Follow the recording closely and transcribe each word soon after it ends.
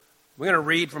We're going to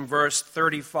read from verse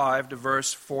 35 to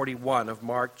verse 41 of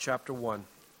Mark chapter 1.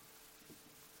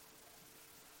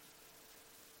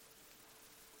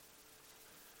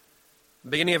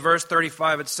 Beginning of verse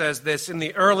 35, it says this: In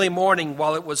the early morning,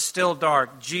 while it was still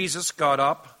dark, Jesus got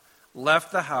up,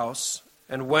 left the house,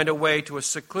 and went away to a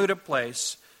secluded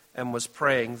place and was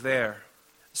praying there.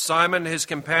 Simon and his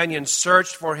companions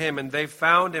searched for him, and they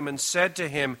found him and said to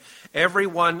him,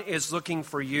 "Everyone is looking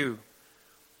for you."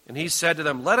 And he said to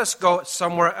them, "Let us go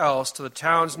somewhere else to the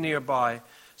towns nearby,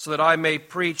 so that I may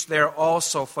preach there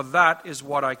also, for that is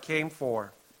what I came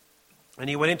for." And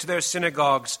he went into their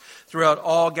synagogues throughout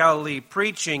all Galilee,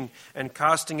 preaching and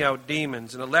casting out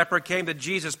demons. And a leper came to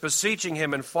Jesus, beseeching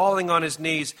him and falling on his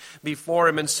knees before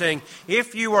him and saying,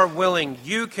 "If you are willing,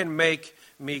 you can make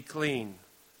me clean."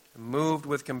 And moved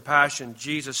with compassion,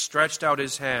 Jesus stretched out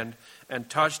his hand and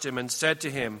touched him and said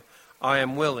to him, "I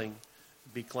am willing,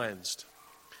 be cleansed."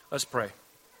 Let's pray.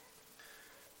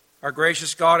 Our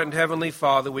gracious God and Heavenly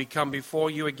Father, we come before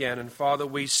you again, and Father,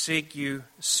 we seek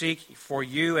for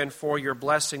you and for your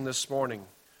blessing this morning.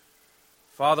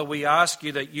 Father, we ask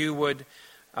you that you would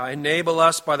enable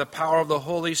us by the power of the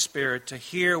Holy Spirit to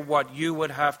hear what you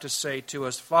would have to say to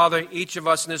us. Father, each of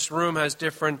us in this room has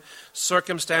different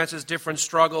circumstances, different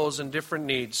struggles, and different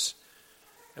needs.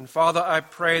 And Father, I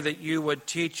pray that you would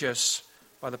teach us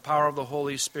by the power of the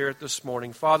Holy Spirit this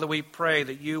morning. Father, we pray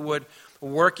that you would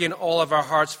work in all of our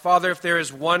hearts. Father, if there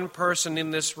is one person in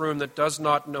this room that does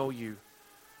not know you,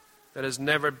 that has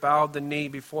never bowed the knee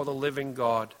before the living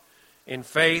God in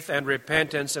faith and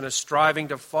repentance and is striving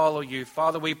to follow you,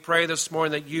 Father, we pray this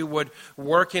morning that you would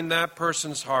work in that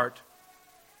person's heart.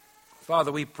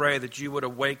 Father, we pray that you would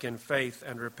awaken faith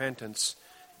and repentance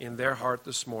in their heart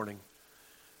this morning.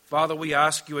 Father, we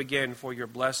ask you again for your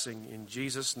blessing in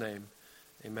Jesus' name.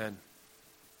 Amen.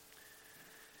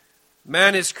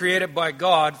 Man is created by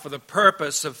God for the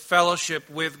purpose of fellowship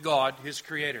with God, his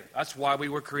Creator. That's why we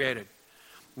were created.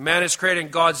 Man is created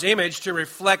in God's image to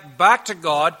reflect back to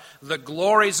God the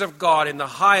glories of God in the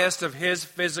highest of his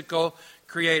physical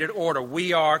created order.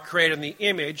 We are created in the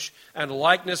image and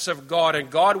likeness of God.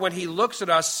 And God, when he looks at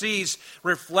us, sees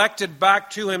reflected back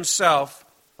to himself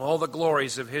all the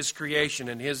glories of his creation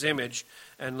in his image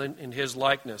and in his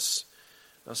likeness.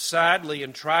 Now, sadly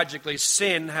and tragically,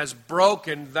 sin has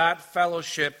broken that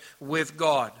fellowship with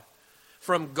God.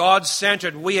 From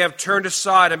God-centered, we have turned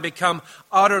aside and become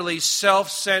utterly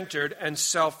self-centered and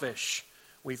selfish.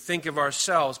 We think of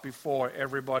ourselves before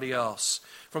everybody else.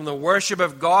 From the worship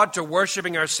of God to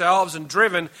worshiping ourselves, and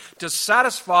driven to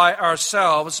satisfy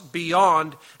ourselves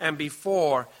beyond and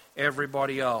before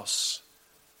everybody else.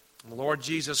 The Lord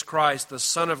Jesus Christ, the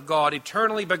Son of God,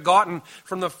 eternally begotten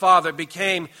from the Father,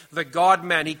 became the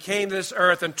God-man. He came to this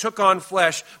earth and took on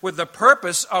flesh with the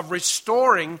purpose of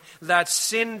restoring that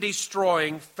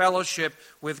sin-destroying fellowship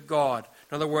with God.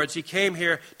 In other words, he came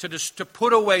here to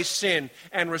put away sin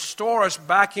and restore us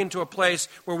back into a place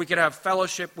where we could have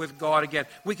fellowship with God again.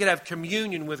 We could have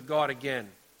communion with God again.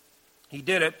 He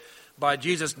did it by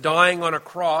Jesus dying on a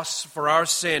cross for our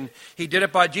sin. He did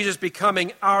it by Jesus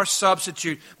becoming our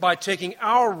substitute, by taking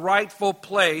our rightful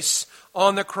place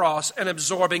on the cross and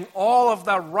absorbing all of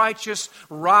the righteous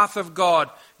wrath of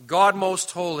God, God most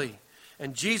holy.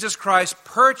 And Jesus Christ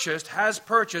has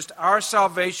purchased our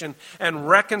salvation and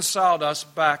reconciled us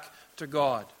back to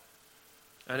God.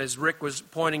 And as Rick was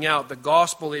pointing out, the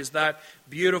gospel is that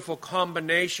beautiful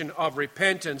combination of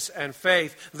repentance and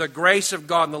faith, the grace of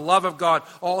God and the love of God,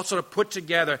 all sort of put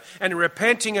together. And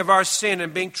repenting of our sin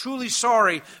and being truly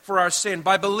sorry for our sin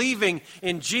by believing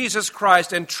in Jesus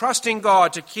Christ and trusting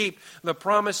God to keep the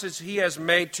promises he has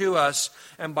made to us.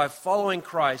 And by following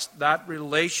Christ, that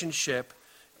relationship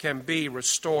can be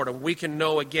restored. And we can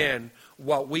know again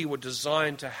what we were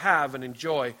designed to have and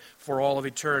enjoy for all of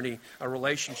eternity, a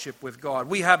relationship with God.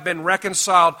 We have been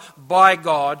reconciled by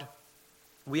God.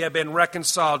 We have been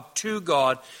reconciled to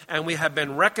God. And we have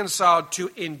been reconciled to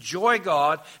enjoy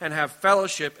God and have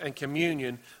fellowship and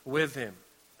communion with him.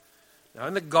 Now,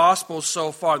 in the gospel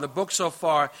so far, in the book so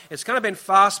far, it's kind of been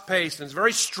fast-paced and it's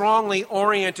very strongly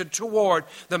oriented toward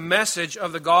the message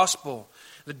of the gospel.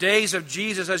 The days of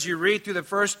Jesus, as you read through the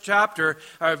first chapter,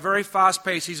 are very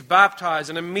fast-paced. He's baptized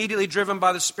and immediately driven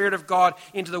by the Spirit of God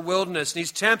into the wilderness. And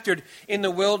he's tempted in the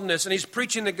wilderness. And he's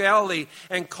preaching to Galilee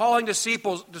and calling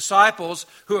disciples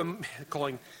who are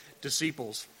calling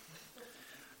disciples.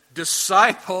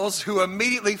 disciples who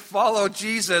immediately follow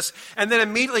Jesus, and then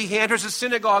immediately he enters a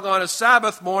synagogue on a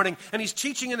Sabbath morning, and he's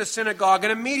teaching in the synagogue,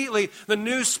 and immediately the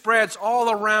news spreads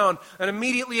all around, and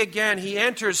immediately again he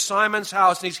enters Simon's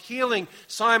house, and he's healing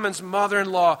Simon's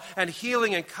mother-in-law, and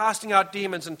healing and casting out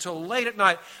demons until late at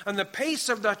night, and the pace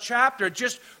of the chapter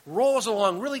just rolls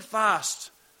along really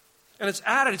fast. And it's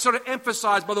added, it's sort of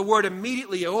emphasized by the word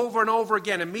immediately over and over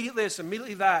again, immediately this,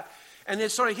 immediately that. And they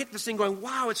sort of hit this thing going,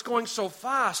 wow, it's going so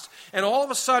fast. And all of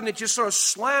a sudden, it just sort of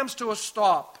slams to a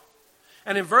stop.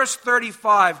 And in verse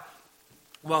 35,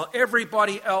 while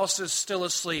everybody else is still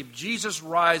asleep, Jesus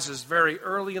rises very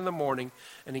early in the morning,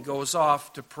 and he goes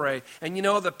off to pray. And you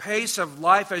know, the pace of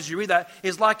life, as you read that,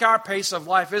 is like our pace of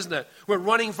life, isn't it? We're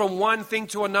running from one thing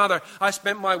to another. I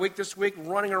spent my week this week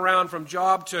running around from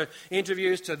job to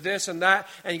interviews to this and that.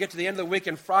 And you get to the end of the week,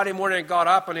 and Friday morning I got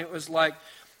up, and it was like,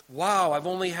 wow, I've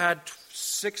only had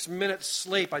 6 minutes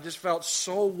sleep. I just felt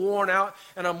so worn out,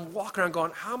 and I'm walking around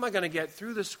going, how am I going to get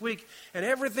through this week? And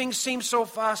everything seems so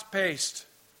fast-paced.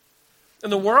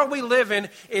 And the world we live in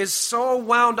is so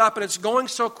wound up, and it's going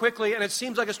so quickly, and it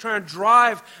seems like it's trying to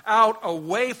drive out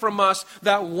away from us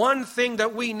that one thing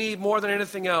that we need more than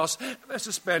anything else. That's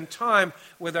to spend time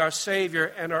with our Savior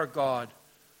and our God.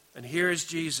 And here's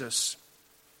Jesus.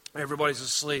 Everybody's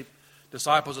asleep.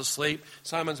 Disciples asleep.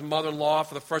 Simon's mother-in-law,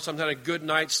 for the first time, had a good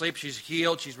night's sleep. She's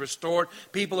healed. She's restored.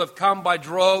 People have come by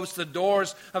droves to the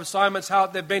doors of Simon's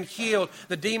house. They've been healed.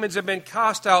 The demons have been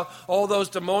cast out. All those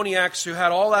demoniacs who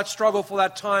had all that struggle for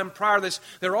that time prior to this,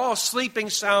 they're all sleeping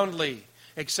soundly,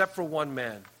 except for one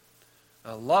man.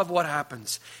 I love what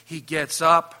happens. He gets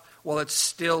up while it's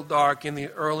still dark in the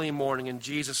early morning, and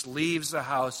Jesus leaves the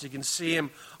house. You can see him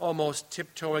almost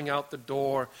tiptoeing out the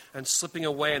door and slipping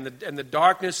away, and the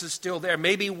darkness is still there.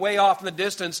 Maybe way off in the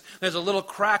distance, there's a little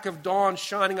crack of dawn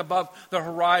shining above the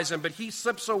horizon, but he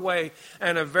slips away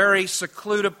in a very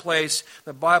secluded place.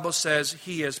 The Bible says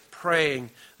he is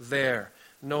praying there.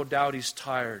 No doubt he's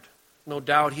tired. No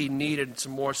doubt he needed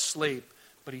some more sleep,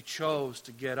 but he chose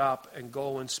to get up and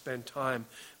go and spend time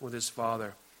with his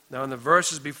Father. Now, in the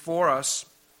verses before us,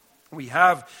 we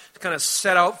have kind of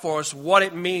set out for us what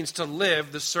it means to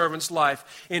live the servant's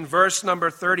life. In verse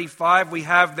number 35, we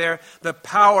have there the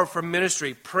power for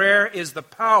ministry. Prayer is the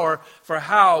power for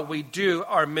how we do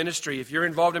our ministry. If you're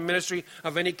involved in ministry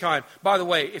of any kind. By the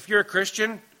way, if you're a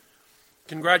Christian,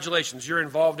 congratulations, you're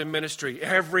involved in ministry.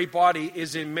 Everybody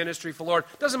is in ministry for the Lord.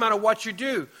 Doesn't matter what you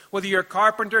do, whether you're a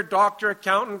carpenter, doctor,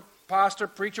 accountant, pastor,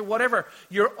 preacher, whatever.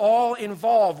 You're all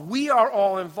involved. We are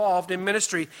all involved in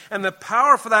ministry. And the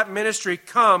power for that ministry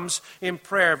comes in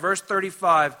prayer. Verse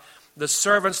 35, the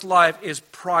servant's life is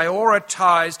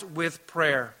prioritized with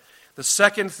prayer. The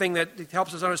second thing that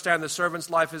helps us understand the servant's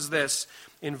life is this.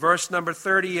 In verse number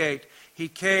 38, he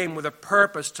came with a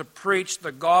purpose to preach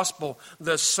the gospel.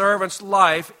 The servant's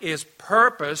life is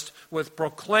purposed with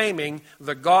proclaiming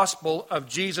the gospel of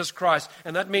Jesus Christ.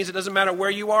 And that means it doesn't matter where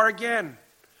you are again.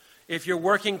 If you're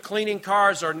working cleaning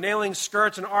cars or nailing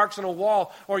skirts and arcs on a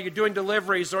wall, or you're doing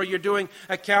deliveries, or you're doing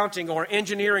accounting or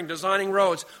engineering, designing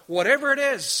roads, whatever it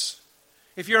is,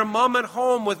 if you're a mom at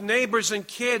home with neighbors and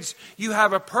kids, you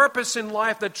have a purpose in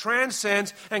life that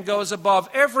transcends and goes above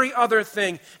every other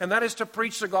thing, and that is to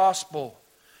preach the gospel,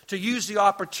 to use the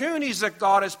opportunities that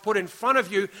God has put in front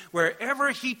of you wherever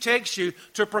he takes you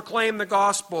to proclaim the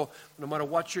gospel, no matter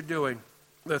what you're doing.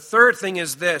 The third thing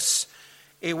is this.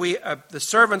 The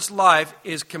servant's life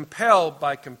is compelled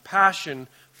by compassion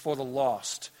for the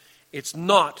lost. It's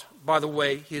not, by the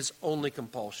way, his only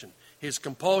compulsion. His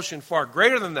compulsion, far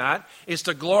greater than that, is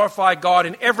to glorify God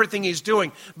in everything he's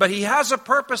doing. But he has a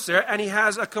purpose there, and he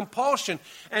has a compulsion.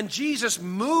 And Jesus,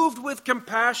 moved with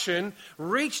compassion,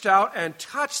 reached out and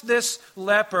touched this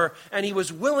leper, and he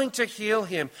was willing to heal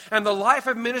him. And the life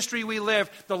of ministry we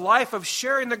live, the life of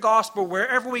sharing the gospel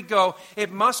wherever we go,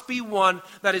 it must be one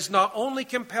that is not only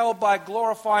compelled by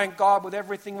glorifying God with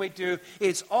everything we do,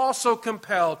 it's also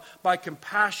compelled by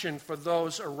compassion for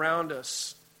those around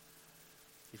us.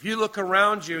 If you look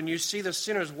around you and you see the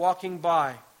sinners walking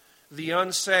by, the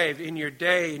unsaved in your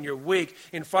day, in your week,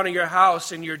 in front of your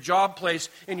house, in your job place,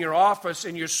 in your office,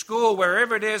 in your school,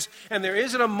 wherever it is, and there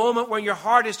isn't a moment when your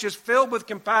heart is just filled with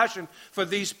compassion for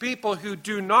these people who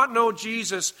do not know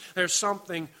Jesus, there's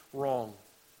something wrong.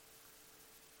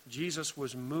 Jesus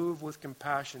was moved with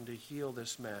compassion to heal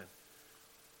this man.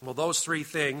 Well, those three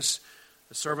things,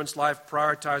 the servant's life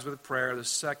prioritized with prayer. The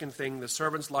second thing, the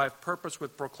servant's life purposed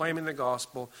with proclaiming the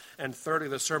gospel. And thirdly,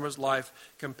 the servant's life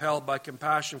compelled by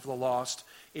compassion for the lost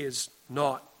is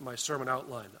not my sermon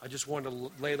outline. I just wanted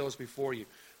to lay those before you.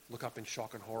 Look up in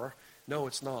shock and horror. No,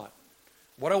 it's not.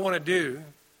 What I want to do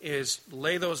is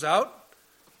lay those out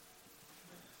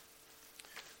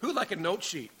Who'd like a note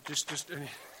sheet? Just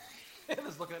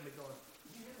Hannah's looking at me going,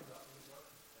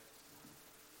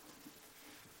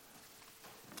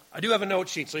 I do have a note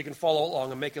sheet so you can follow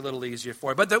along and make it a little easier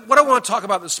for you. But what I want to talk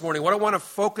about this morning, what I want to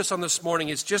focus on this morning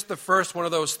is just the first one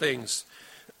of those things.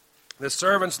 The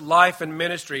servant's life and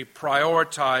ministry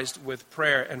prioritized with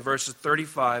prayer in verses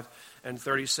 35 and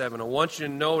 37. I want you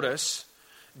to notice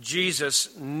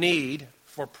Jesus' need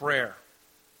for prayer.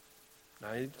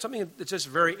 Now, something that's just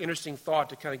a very interesting thought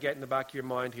to kind of get in the back of your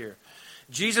mind here.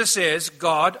 Jesus is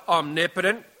God,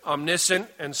 omnipotent, omniscient,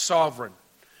 and sovereign.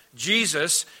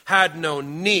 Jesus had no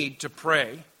need to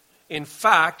pray. In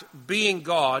fact, being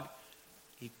God,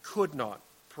 he could not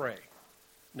pray.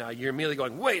 Now, you're immediately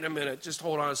going, wait a minute, just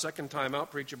hold on a second, time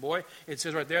out, preacher boy. It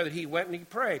says right there that he went and he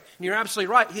prayed. And you're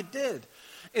absolutely right, he did.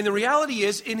 And the reality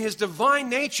is, in his divine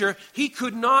nature, he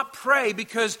could not pray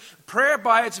because prayer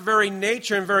by its very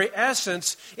nature and very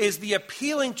essence is the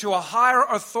appealing to a higher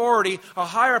authority, a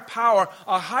higher power,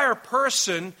 a higher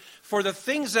person for the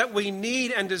things that we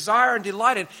need and desire and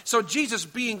delight in. So Jesus,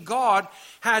 being God,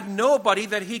 had nobody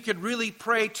that he could really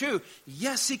pray to.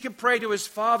 Yes, he could pray to his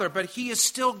Father, but he is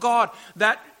still God.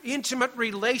 That intimate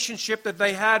relationship that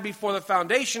they had before the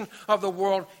foundation of the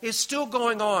world is still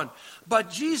going on. But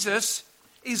Jesus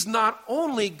is not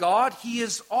only God, he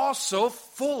is also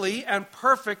fully and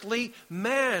perfectly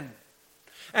man.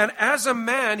 And as a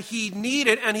man, he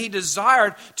needed and he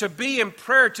desired to be in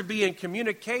prayer, to be in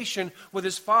communication with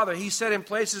his Father. He said in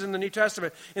places in the New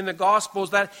Testament, in the Gospels,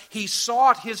 that he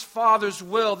sought his Father's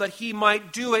will, that he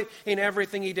might do it in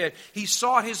everything he did. He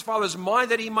sought his Father's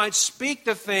mind, that he might speak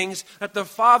the things that the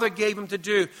Father gave him to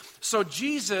do. So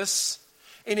Jesus,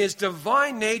 in his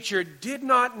divine nature, did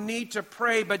not need to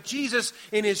pray, but Jesus,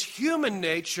 in his human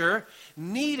nature,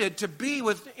 needed to be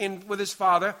with his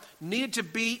Father, needed to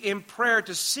be in prayer,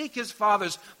 to seek his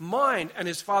Father's mind and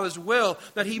his Father's will,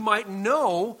 that he might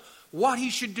know what he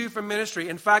should do for ministry.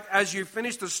 In fact, as you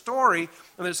finish the story,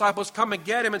 and the disciples come and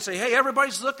get him and say, hey,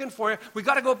 everybody's looking for you, we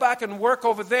got to go back and work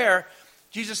over there.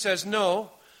 Jesus says, no,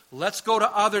 let's go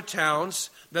to other towns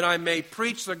that I may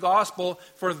preach the gospel,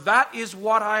 for that is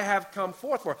what I have come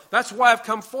forth for. That's why I've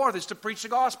come forth, is to preach the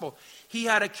gospel. He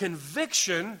had a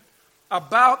conviction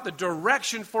about the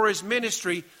direction for his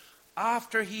ministry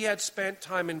after he had spent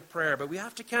time in prayer. But we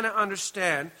have to kind of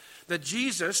understand that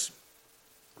Jesus,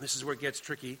 this is where it gets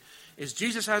tricky, is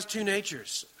Jesus has two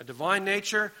natures, a divine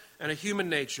nature and a human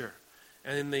nature.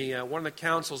 And in the one of the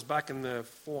councils back in the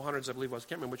 400s, I believe it was, I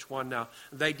can't remember which one now,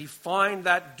 they defined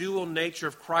that dual nature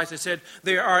of Christ. They said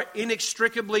they are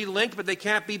inextricably linked, but they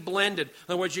can't be blended. In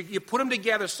other words, you put them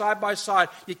together side by side.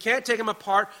 You can't take them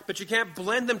apart, but you can't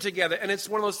blend them together. And it's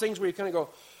one of those things where you kind of go,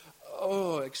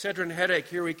 oh, Excedrin headache,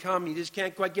 here we come. You just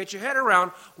can't quite get your head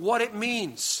around what it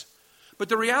means. But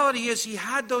the reality is he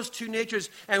had those two natures.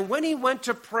 And when he went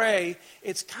to pray,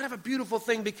 it's kind of a beautiful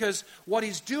thing because what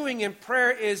he's doing in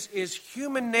prayer is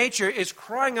human nature is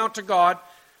crying out to God.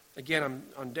 Again, I'm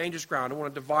on dangerous ground. I don't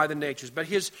want to divide the natures. But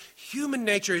his human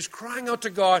nature is crying out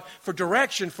to God for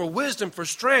direction, for wisdom, for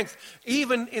strength.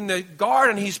 Even in the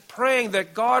garden, he's praying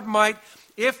that God might,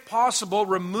 if possible,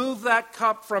 remove that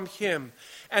cup from him.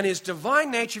 And his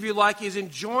divine nature, if you like, is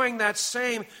enjoying that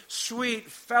same sweet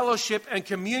fellowship and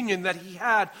communion that he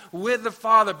had with the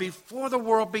Father before the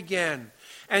world began.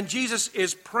 And Jesus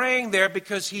is praying there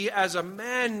because he, as a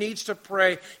man, needs to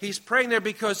pray. He's praying there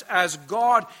because, as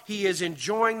God, he is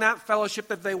enjoying that fellowship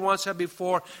that they once had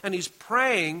before. And he's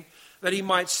praying that he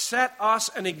might set us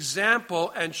an example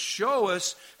and show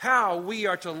us how we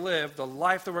are to live the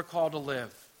life that we're called to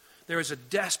live. There is a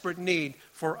desperate need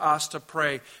for us to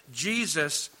pray.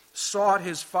 Jesus sought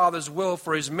his Father's will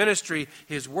for his ministry,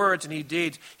 his words and his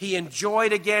deeds. He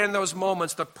enjoyed again in those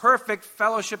moments the perfect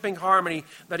fellowshipping harmony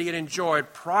that he had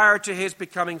enjoyed prior to his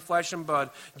becoming flesh and blood.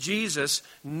 Jesus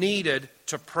needed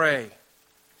to pray.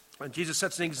 And Jesus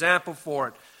sets an example for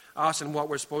it, us and what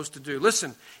we're supposed to do.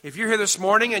 Listen, if you're here this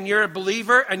morning and you're a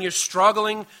believer and you're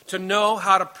struggling to know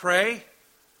how to pray,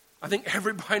 I think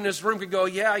everybody in this room could go,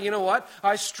 yeah, you know what?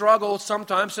 I struggle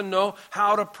sometimes to know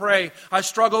how to pray. I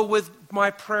struggle with my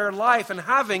prayer life and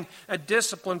having a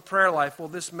disciplined prayer life. Well,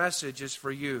 this message is for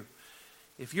you.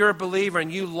 If you're a believer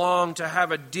and you long to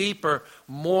have a deeper,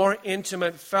 more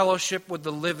intimate fellowship with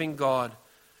the living God,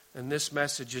 then this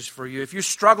message is for you. If you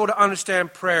struggle to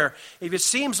understand prayer, if it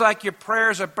seems like your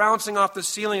prayers are bouncing off the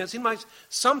ceiling, it seems like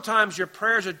sometimes your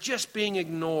prayers are just being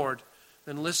ignored,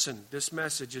 then listen, this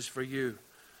message is for you.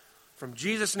 From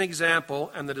Jesus' an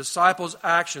example and the disciples'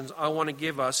 actions, I want to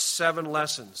give us 7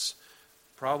 lessons.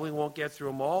 Probably won't get through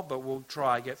them all, but we'll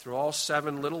try get through all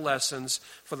 7 little lessons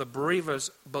for the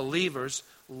believer's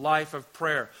life of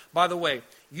prayer. By the way,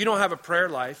 you don't have a prayer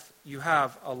life, you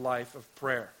have a life of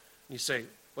prayer. You say,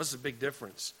 what's the big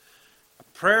difference? A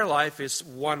prayer life is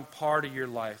one part of your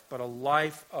life, but a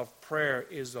life of prayer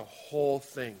is the whole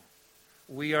thing.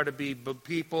 We are to be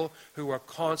people who are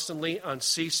constantly,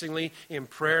 unceasingly in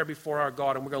prayer before our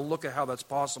God, and we're going to look at how that's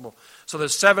possible. So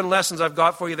there's 7 lessons I've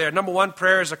got for you there. Number 1,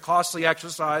 prayer is a costly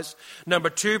exercise. Number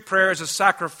 2, prayer is a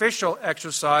sacrificial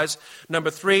exercise. Number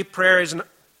 3, prayer is a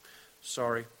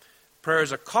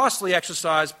costly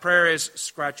exercise. Prayer is,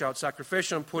 scratch out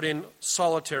sacrificial and put in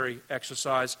solitary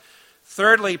exercise.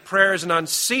 Thirdly, prayer is an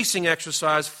unceasing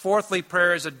exercise. Fourthly,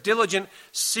 prayer is a diligent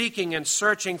seeking and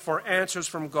searching for answers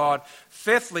from God.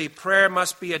 Fifthly, prayer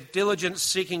must be a diligent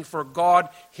seeking for God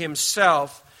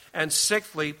Himself. And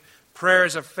sixthly, prayer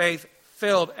is a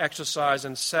faith-filled exercise.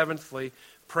 And seventhly,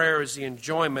 prayer is the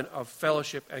enjoyment of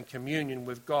fellowship and communion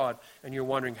with God. And you're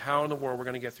wondering how in the world we're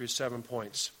going to get through 7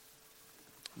 points.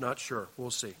 Not sure.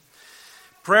 We'll see.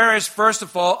 Prayer is, first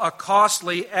of all, a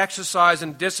costly exercise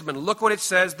and discipline. Look what it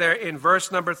says there in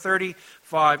verse number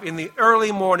 35. In the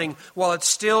early morning, while it's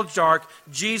still dark,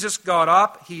 Jesus got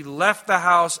up, He left the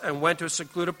house and went to a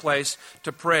secluded place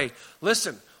to pray.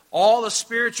 Listen, all the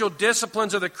spiritual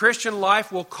disciplines of the Christian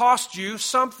life will cost you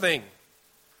something.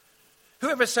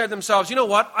 Whoever said to themselves, you know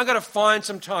what, I'm going to find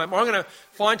some time, or I'm going to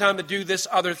find time to do this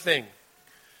other thing.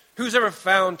 Who's ever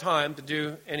found time to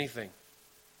do anything?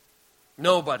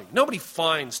 Nobody. Nobody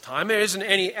finds time. There isn't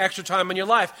any extra time in your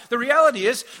life. The reality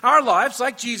is, our lives,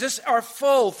 like Jesus, are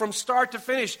full from start to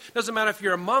finish. Doesn't matter if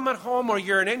you're a mom at home or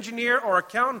you're an engineer or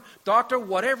accountant, doctor,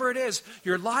 whatever it is.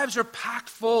 Your lives are packed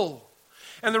full.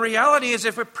 And the reality is,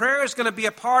 if prayer is going to be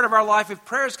a part of our life, if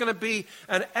prayer is going to be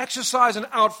an exercise and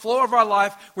outflow of our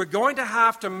life, we're going to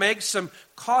have to make some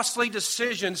costly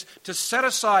decisions to set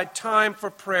aside time for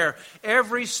prayer.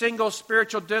 Every single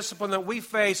spiritual discipline that we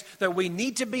face, that we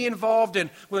need to be involved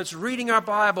in, whether it's reading our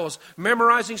Bibles,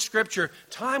 memorizing Scripture,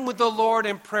 time with the Lord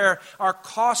in prayer, are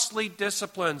costly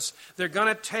disciplines. They're going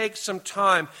to take some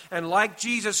time. And like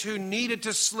Jesus, who needed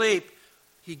to sleep,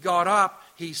 He got up.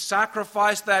 He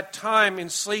sacrificed that time in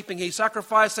sleeping. He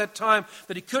sacrificed that time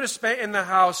that He could have spent in the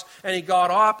house. And He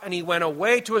got up and He went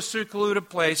away to a secluded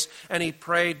place and He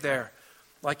prayed there.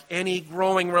 Like any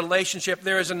growing relationship,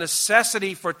 there is a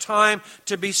necessity for time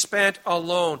to be spent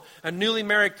alone. A newly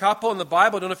married couple in the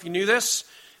Bible, I don't know if you knew this.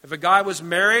 If a guy was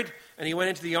married and he went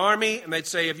into the army and they'd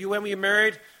say, "Have you when were you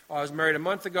married?" "Oh, I was married a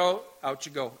month ago." Out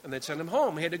you go. And they'd send him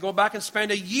home. He had to go back and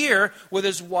spend a year with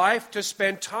his wife to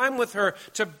spend time with her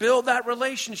to build that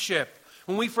relationship.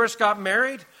 When we first got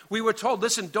married, we were told,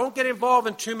 listen, don't get involved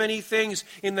in too many things.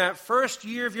 In that first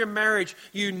year of your marriage,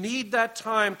 you need that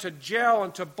time to gel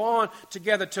and to bond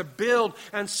together, to build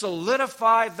and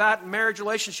solidify that marriage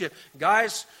relationship.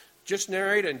 Guys, just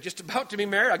married and just about to be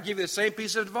married, I'll give you the same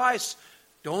piece of advice.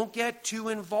 Don't get too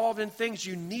involved in things.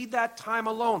 You need that time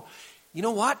alone. You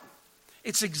know what?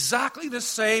 It's exactly the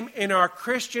same in our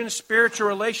Christian spiritual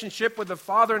relationship with the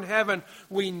Father in heaven.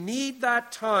 We need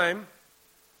that time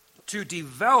to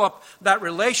develop that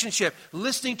relationship,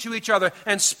 listening to each other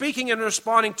and speaking and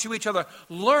responding to each other,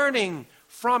 learning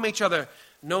from each other.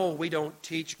 No, we don't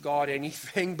teach God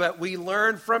anything, but we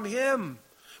learn from Him.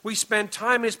 We spend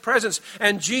time in His presence.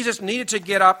 And Jesus needed to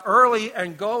get up early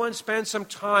and go and spend some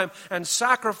time and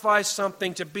sacrifice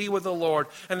something to be with the Lord.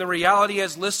 And the reality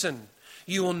is, listen,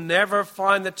 you will never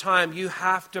find the time. You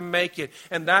have to make it.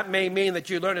 And that may mean that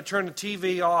you learn to turn the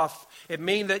TV off. It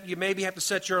may mean that you maybe have to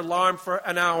set your alarm for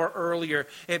an hour earlier.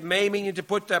 It may mean you need to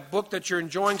put that book that you're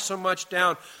enjoying so much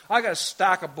down. I got a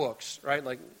stack of books, right?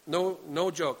 Like,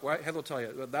 no joke, right? Heather will tell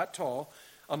you, that tall,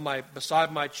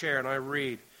 beside my chair, and I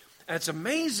read. And it's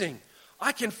amazing.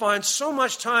 I can find so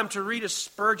much time to read a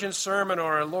Spurgeon sermon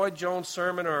or a Lloyd Jones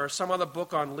sermon or some other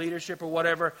book on leadership or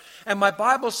whatever. And my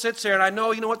Bible sits there and I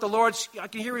know, the Lord's, I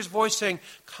can hear His voice saying,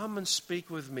 come and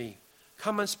speak with me.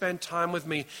 Come and spend time with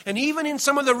me. And even in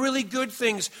some of the really good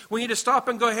things, we need to stop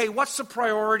and go, hey, what's the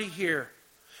priority here?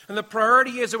 And the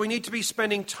priority is that we need to be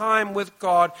spending time with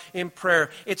God in prayer.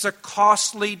 It's a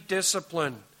costly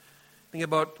discipline. Think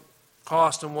about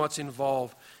cost and what's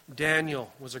involved.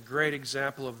 Daniel was a great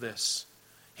example of this.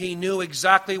 He knew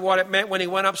exactly what it meant when he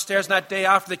went upstairs that day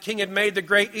after the king had made the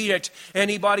great edict.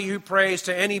 Anybody who prays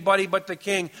to anybody but the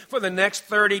king for the next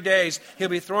 30 days, he'll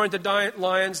be thrown into the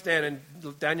lion's den.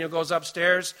 And Daniel goes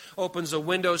upstairs, opens the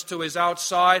windows to his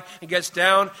outside, and gets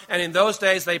down. And in those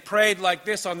days, they prayed like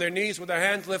this on their knees with their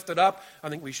hands lifted up. I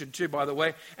think we should too, by the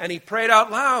way. And he prayed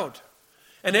out loud.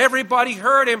 And everybody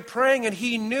heard him praying, and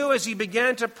he knew as he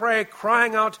began to pray,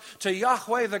 crying out to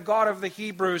Yahweh, the God of the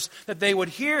Hebrews, that they would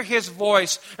hear his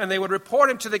voice and they would report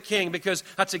him to the king, because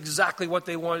that's exactly what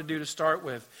they wanted to do to start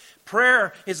with.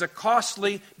 Prayer is a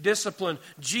costly discipline.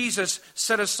 Jesus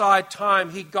set aside time.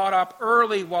 He got up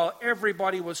early while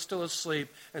everybody was still asleep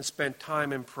and spent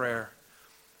time in prayer.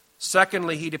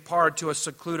 Secondly, he departed to a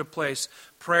secluded place.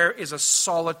 Prayer is a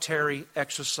solitary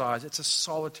exercise. It's a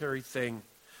solitary thing.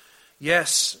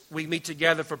 Yes, we meet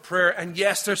together for prayer, and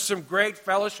yes, there's some great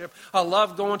fellowship. I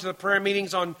love going to the prayer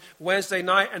meetings on Wednesday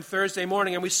night and Thursday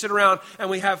morning, and we sit around and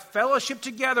we have fellowship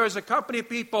together as a company of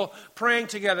people praying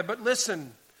together. But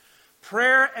listen,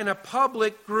 prayer in a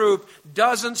public group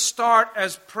doesn't start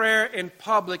as prayer in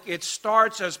public. It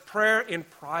starts as prayer in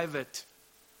private.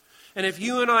 And if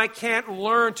you and I can't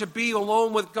learn to be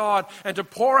alone with God and to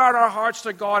pour out our hearts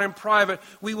to God in private,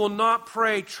 we will not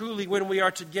pray truly when we are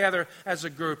together as a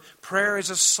group. Prayer is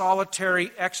a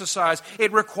solitary exercise.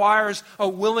 It requires a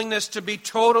willingness to be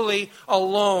totally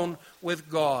alone with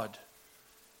God.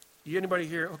 Anybody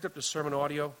here hooked up to sermon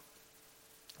audio?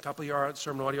 A couple of you are at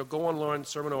sermon audio. Go online,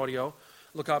 sermon audio.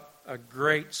 Look up a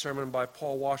great sermon by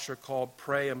Paul Washer called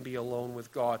Pray and Be Alone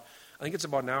with God. I think it's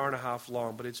about an hour and a half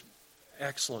long, but it's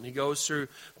excellent. He goes through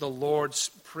the Lord's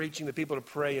preaching the people to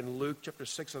pray in Luke chapter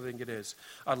 6, I think it is.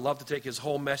 I'd love to take his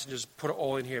whole message and just put it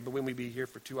all in here, but we would be here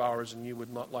for 2 hours and you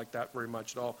would not like that very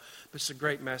much at all. But it's a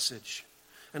great message.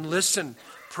 And listen,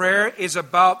 prayer is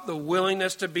about the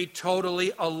willingness to be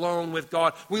totally alone with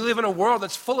God. We live in a world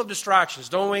that's full of distractions,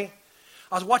 don't we?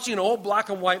 I was watching an old black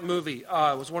and white movie.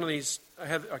 It was one of these,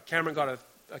 Cameron got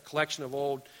a collection of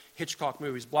old Hitchcock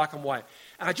movies, black and white.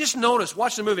 And I just noticed,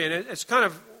 watching the movie, and it's kind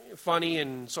of funny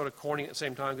and sort of corny at the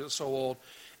same time because it's so old.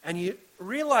 And you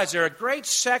realize there are great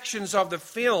sections of the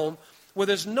film where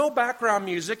there's no background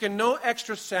music and no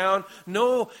extra sound,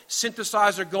 no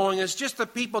synthesizer going. It's just the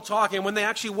people talking. When they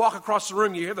actually walk across the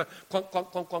room, you hear the clunk,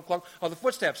 clunk, clunk, clunk, clunk of the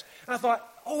footsteps. And I thought,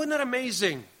 oh, isn't that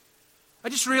amazing? I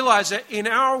just realized that in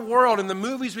our world, in the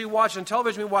movies we watch and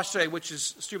television we watch today, which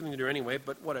is a stupid thing to do anyway,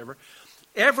 but whatever,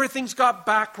 everything's got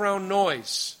background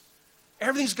noise.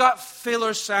 Everything's got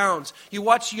filler sounds. You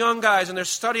watch young guys and they're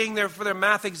studying for their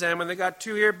math exam and they got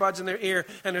 2 earbuds in their ear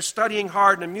and they're studying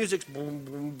hard and the music's boom,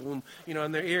 boom, boom,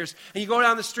 in their ears. And you go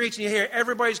down the streets and you hear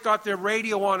everybody's got their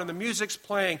radio on and the music's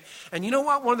playing. And you know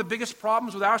what? One of the biggest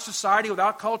problems with our society, with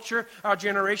our culture, our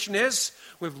generation is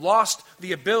we've lost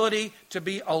the ability to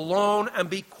be alone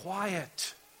and be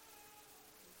quiet.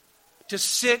 To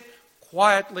sit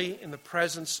quietly in the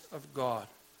presence of God.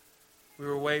 We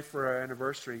were away for our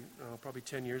anniversary, probably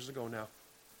 10 years ago now.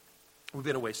 We've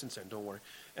been away since then, don't worry.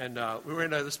 And we were in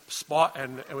this spot,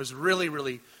 and it was really,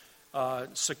 really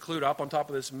secluded up on top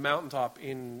of this mountaintop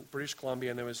in British Columbia,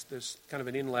 and there was this kind of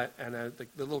an inlet, and the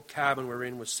little cabin we were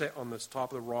in was set on this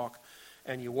top of the rock,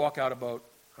 and you walk out about,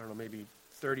 maybe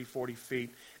 30, 40 feet,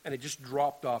 and it just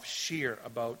dropped off sheer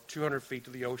about 200 feet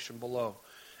to the ocean below.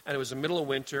 And it was the middle of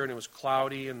winter, and it was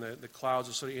cloudy, and the clouds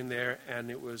were sort of in there, and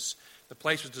the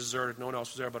place was deserted. No one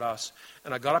else was there but us.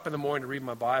 And I got up in the morning to read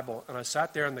my Bible, and I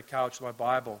sat there on the couch with my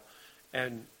Bible,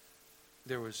 and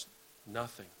there was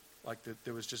nothing.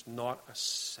 There was just not a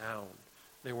sound.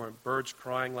 There weren't birds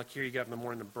crying. Like here you get up in the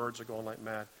morning, the birds are going like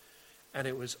mad. And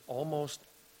it was almost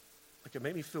like it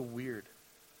made me feel weird.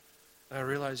 And I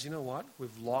realized, you know what?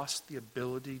 We've lost the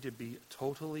ability to be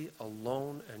totally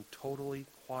alone and totally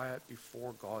quiet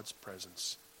before God's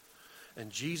presence. And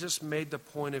Jesus made the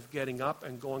point of getting up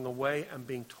and going away and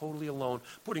being totally alone,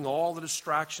 putting all the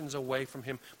distractions away from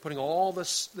him, putting all the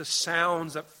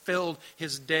sounds that filled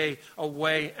his day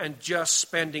away, and just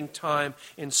spending time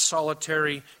in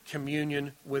solitary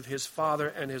communion with his Father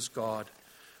and his God.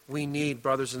 We need,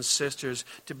 brothers and sisters,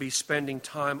 to be spending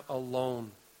time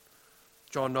alone.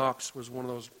 John Knox was one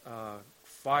of those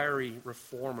fiery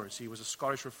reformers. He was a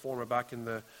Scottish reformer back in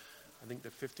the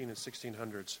 15 and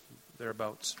 1600s,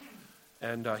 thereabouts.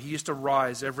 And he used to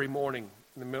rise every morning,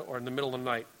 in the middle of the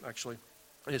night, actually.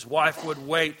 And his wife would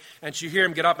wait, and she'd hear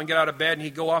him get up and get out of bed, and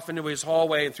he'd go off into his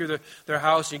hallway and through their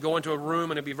house, and he'd go into a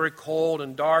room, and it'd be very cold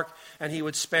and dark, and he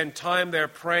would spend time there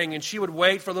praying, and she would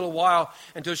wait for a little while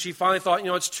until she finally thought,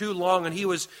 it's too long, and he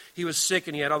was sick,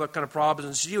 and he had other kind of problems,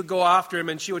 and she would go after him,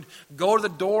 and she would go to the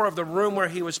door of the room where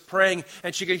he was praying,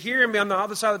 and she could hear him on the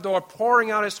other side of the door pouring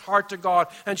out his heart to God,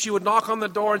 and she would knock on the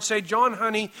door and say, "John,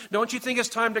 honey, don't you think it's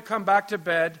time to come back to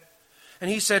bed?" And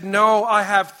he said, "No, I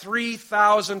have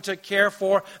 3,000 to care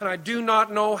for, and I do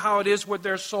not know how it is with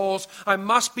their souls. I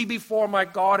must be before my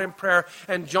God in prayer."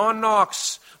 And John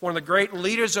Knox, one of the great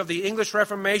leaders of the English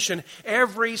Reformation,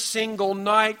 every single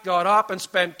night got up and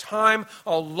spent time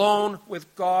alone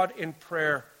with God in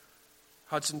prayer.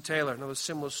 Hudson Taylor, another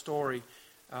similar story.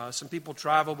 Some people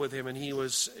traveled with him, and he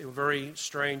was a very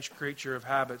strange creature of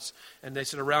habits. And they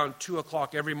said around 2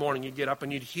 o'clock every morning you'd get up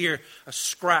and you'd hear a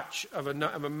scratch of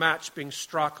a match being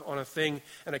struck on a thing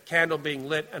and a candle being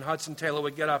lit. And Hudson Taylor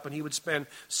would get up and he would spend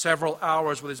several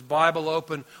hours with his Bible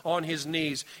open on his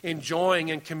knees,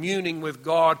 enjoying and communing with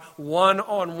God,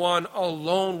 one-on-one,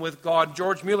 alone with God.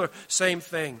 George Mueller, same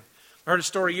thing. I heard a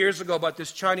story years ago about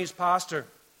this Chinese pastor.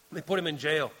 They put him in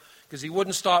jail because he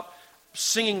wouldn't stop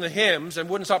singing the hymns and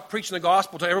wouldn't stop preaching the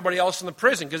gospel to everybody else in the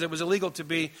prison because it was illegal to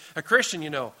be a Christian, you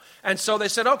know. And so they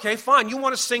said, okay, fine, you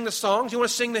want to sing the songs? You want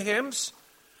to sing the hymns?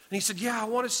 And he said, yeah, I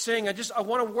want to sing. I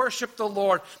want to worship the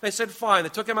Lord. They said, fine. They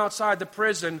took him outside the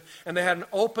prison, and they had an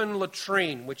open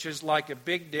latrine, which is like a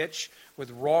big ditch with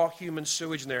raw human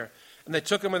sewage in there. And they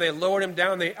took him and they lowered him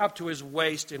down up to his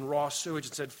waist in raw sewage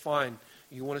and said, fine,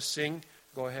 you want to sing?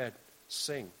 Go ahead,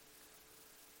 sing.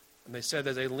 And they said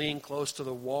as they leaned close to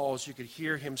the walls, you could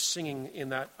hear him singing in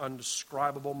that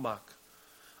undescribable muck.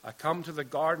 I come to the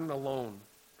garden alone,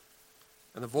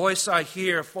 and the voice I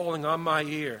hear falling on my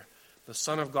ear, the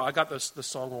Son of God. I got the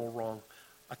song all wrong.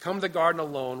 I come to the garden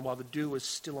alone while the dew is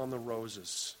still on the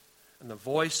roses. And the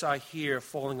voice I hear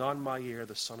falling on my ear,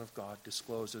 the Son of God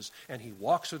discloses. And he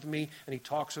walks with me, and he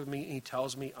talks with me, and he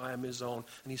tells me I am his own.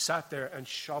 And he sat there and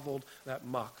shoveled that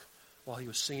muck while he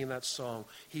was singing that song.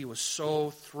 He was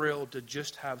so thrilled to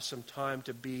just have some time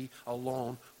to be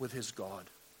alone with his God.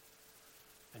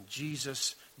 And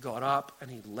Jesus got up and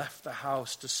he left the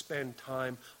house to spend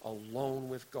time alone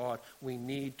with God. We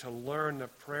need to learn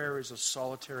that prayer is a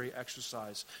solitary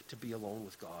exercise to be alone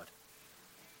with God.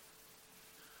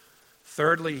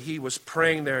 Thirdly, he was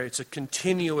praying there. It's a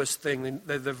continuous thing.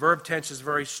 The verb tense is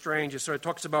very strange. So it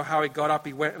talks about how he got up,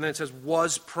 he went, and then it says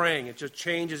was praying. It just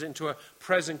changes into a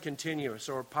present continuous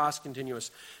or past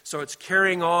continuous. So it's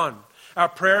carrying on. Our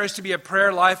prayer is to be a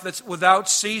prayer life that's without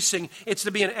ceasing. It's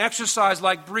to be an exercise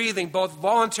like breathing, both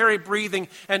voluntary breathing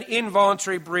and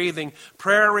involuntary breathing.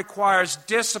 Prayer requires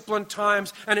disciplined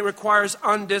times, and it requires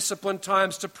undisciplined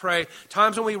times to pray.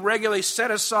 Times when we regularly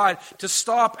set aside to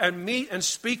stop and meet and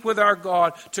speak with our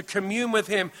God, to commune with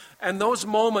him. And those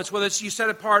moments, whether it's you set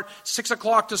apart 6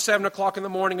 o'clock to 7 o'clock in the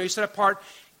morning, or you set apart,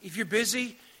 if you're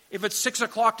busy, if it's 6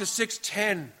 o'clock to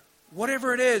 6:10,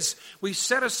 whatever it is, we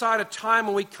set aside a time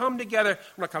when we come together,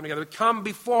 we come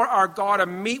before our God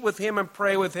and meet with him and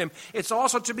pray with him. It's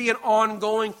also to be an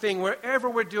ongoing thing, wherever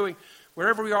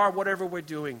we are, whatever we're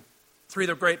doing. 3 of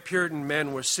the great Puritan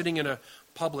men were sitting in a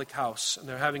public house, and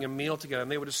they're having a meal together,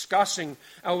 and they were discussing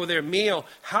over their meal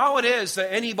how it is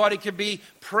that anybody could be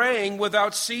praying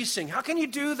without ceasing. How can you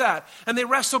do that? And they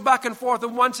wrestled back and forth,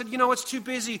 and one said, it's too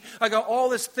busy. I got all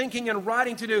this thinking and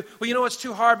writing to do. Well, it's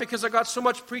too hard because I got so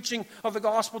much preaching of the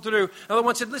gospel to do. Another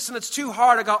one said, listen, it's too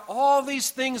hard. I got all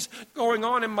these things going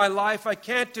on in my life. I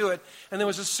can't do it. And there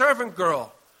was a servant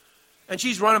girl, and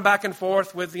she's running back and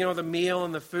forth with, the meal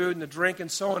and the food and the drink and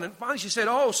so on. And finally she said,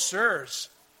 oh, sirs,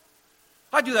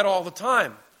 I do that all the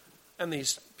time. And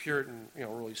these Puritan,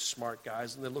 really smart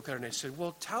guys, and they look at her and they said,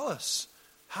 well, tell us,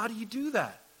 how do you do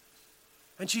that?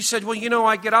 And she said, well,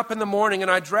 I get up in the morning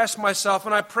and I dress myself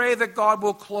and I pray that God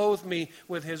will clothe me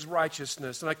with his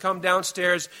righteousness. And I come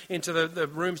downstairs into the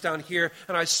rooms down here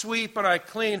and I sweep and I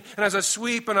clean. And as I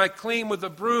sweep and I clean with the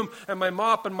broom and my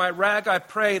mop and my rag, I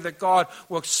pray that God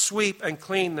will sweep and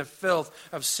clean the filth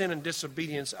of sin and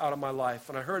disobedience out of my life.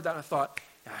 And I heard that and I thought,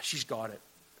 she's got it.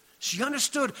 She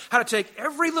understood how to take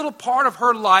every little part of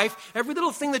her life, every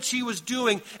little thing that she was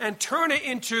doing, and turn it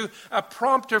into a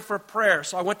prompter for prayer.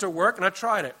 So I went to work and I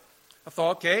tried it. I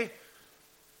thought, okay,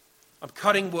 I'm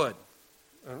cutting wood.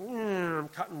 I'm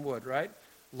cutting wood, right?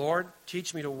 Lord,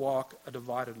 teach me to walk a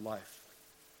divided life.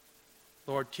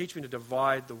 Lord, teach me to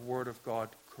divide the Word of God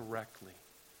correctly.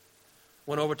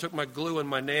 Went over, took my glue and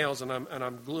my nails, and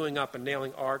I'm gluing up and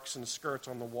nailing arcs and skirts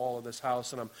on the wall of this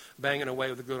house, and I'm banging away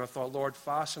with the glue. And I thought, Lord,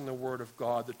 fasten the Word of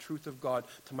God, the truth of God,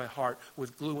 to my heart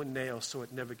with glue and nails so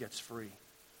it never gets free.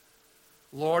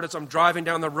 Lord, as I'm driving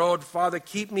down the road, Father,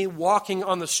 keep me walking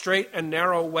on the straight and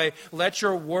narrow way. Let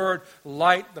your Word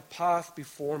light the path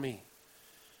before me.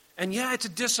 And it's a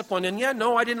discipline. And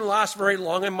no, I didn't last very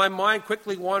long, and my mind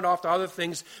quickly wandered off to other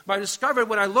things. But I discovered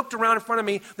when I looked around in front of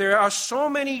me, there are so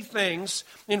many things.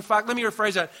 In fact, let me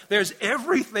rephrase that. There's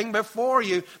everything before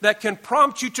you that can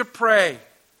prompt you to pray.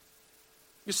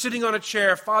 You're sitting on a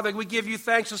chair. Father, we give you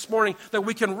thanks this morning that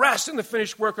we can rest in the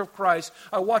finished work of Christ.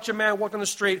 I watch a man walk on the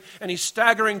street, and he's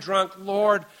staggering drunk.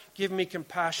 Lord, give me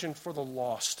compassion for the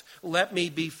lost. Let me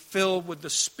be filled with the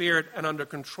Spirit and under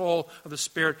control of the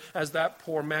Spirit as that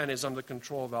poor man is under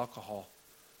control of alcohol.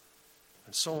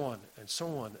 And so on, and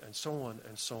so on, and so on,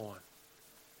 and so on.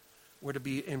 We're to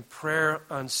be in prayer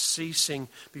unceasing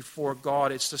before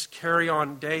God. It's to carry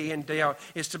on day in, day out.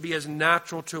 It's to be as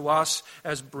natural to us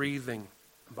as breathing.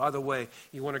 By the way,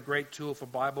 you want a great tool for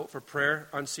prayer,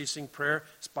 unceasing prayer?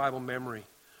 It's Bible memory.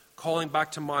 Calling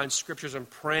back to mind scriptures and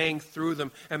praying through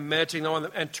them and meditating on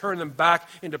them and turn them back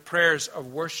into prayers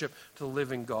of worship to the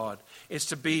living God. It's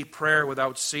to be prayer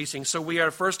without ceasing. So we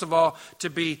are, first of all, to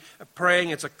be praying.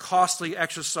 It's a costly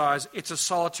exercise. It's a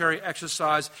solitary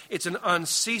exercise. It's an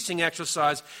unceasing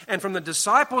exercise. And from the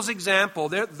disciples' example,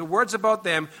 the words about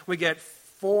them, we get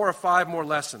 4 or 5 more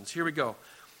lessons. Here we go.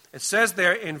 It says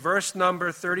there in verse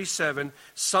number 37,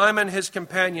 Simon and his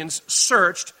companions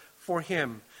searched for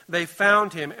him. They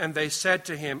found him and they said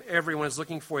to him, everyone is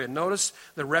looking for you. Notice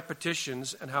the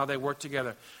repetitions and how they work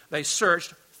together. They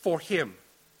searched for him.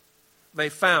 They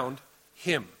found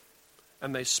him.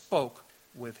 And they spoke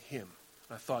with him.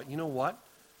 I thought, you know what?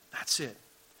 That's it.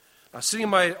 I was sitting in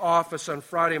my office on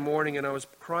Friday morning and I was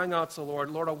crying out to the Lord,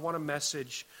 Lord, I want a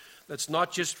message that's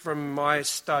not just from my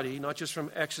study, not just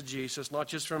from exegesis, not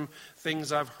just from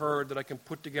things I've heard that I can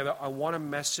put together. I want a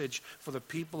message for the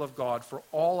people of God, for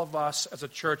all of us as a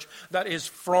church, that is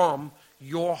from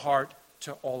your heart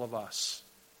to all of us.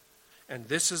 And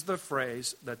this is the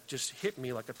phrase that just hit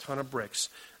me like a ton of bricks.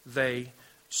 They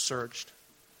searched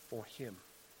for him.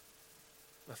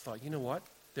 I thought, you know what?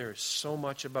 There is so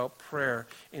much about prayer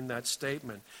in that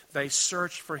statement. They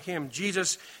searched for him.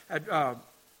 Jesus had...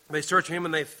 They searched for him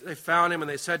and they found him and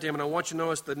they said to him, and I want you to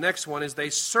notice the next one is they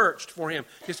searched for him.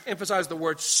 Just emphasize the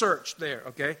word searched there,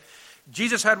 okay?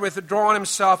 Jesus had withdrawn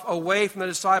himself away from the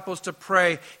disciples to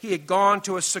pray. He had gone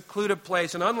to a secluded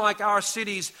place. And unlike our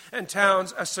cities and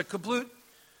towns, a secluded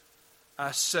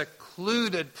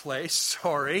place,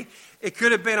 it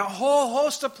could have been a whole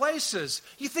host of places.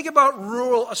 You think about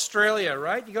rural Australia,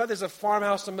 right? There's a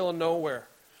farmhouse in the middle of nowhere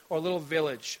or a little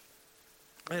village.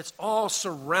 And it's all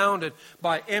surrounded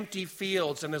by empty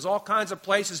fields. And there's all kinds of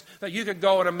places that you could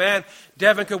go. And a man,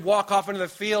 Devin, could walk off into the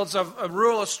fields of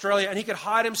rural Australia and he could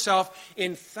hide himself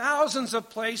in thousands of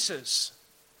places.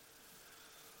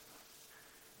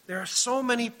 There are so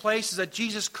many places that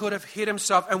Jesus could have hid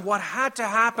himself. And what had to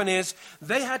happen is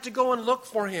they had to go and look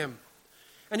for him.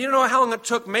 And you don't know how long it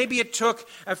took. Maybe it took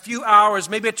a few hours.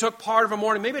 Maybe it took part of a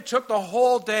morning. Maybe it took the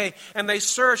whole day. And they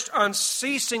searched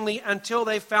unceasingly until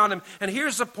they found him. And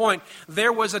here's the point.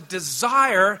 There was a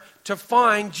desire to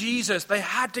find Jesus. They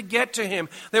had to get to him.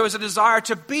 There was a desire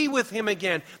to be with him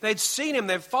again. They'd seen him.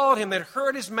 They'd followed him. They'd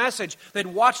heard his message. They'd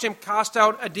watched him cast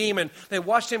out a demon. They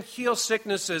watched him heal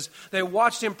sicknesses. They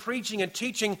watched him preaching and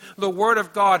teaching the word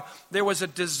of God. There was a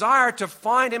desire to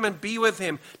find him and be with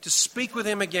him, to speak with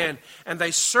him again. And they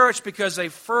searched because they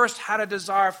first had a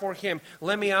desire for him.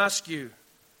 Let me ask you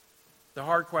the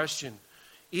hard question.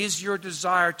 Is your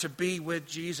desire to be with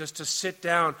Jesus, to sit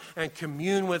down and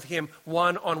commune with him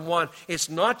one-on-one? It's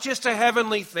not just a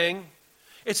heavenly thing.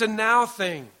 It's a now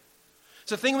thing.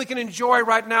 It's a thing we can enjoy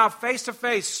right now,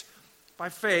 face-to-face, by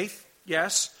faith,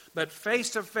 yes, but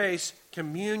face-to-face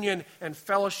communion and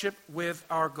fellowship with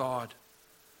our God.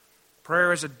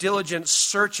 Prayer is a diligent,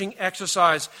 searching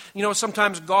exercise. You know,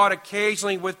 sometimes God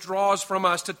occasionally withdraws from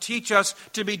us to teach us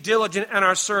to be diligent in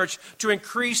our search, to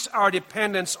increase our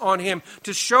dependence on him,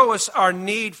 to show us our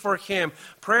need for him.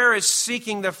 Prayer is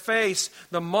seeking the face,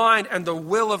 the mind, and the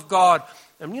will of God.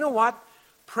 And you know what?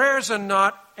 Prayers are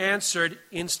not answered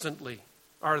instantly,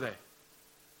 are they?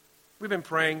 We've been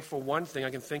praying for one thing I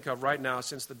can think of right now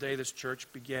since the day this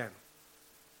church began.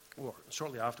 Or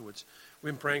shortly afterwards.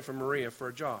 We've been praying for Maria for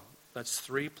a job. That's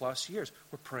 3+ years.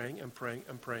 We're praying and praying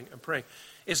and praying and praying.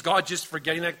 Is God just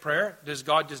forgetting that prayer? Does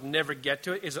God just never get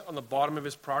to it? Is it on the bottom of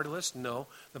his priority list? No.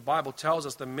 The Bible tells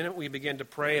us the minute we begin to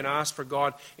pray and ask for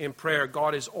God in prayer,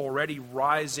 God is already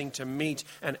rising to meet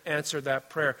and answer that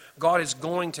prayer. God is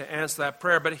going to answer that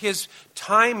prayer, but his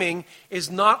timing is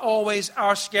not always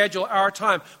our schedule, our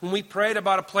time. When we prayed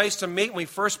about a place to meet, when we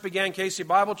first began Casey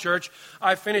Bible Church,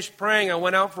 I finished praying. I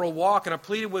went out for a walk and I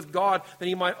pleaded with God that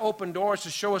he might open doors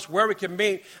to show us where we could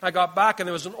meet. I got back and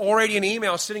there was already an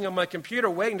email sitting on my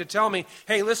computer waiting to tell me,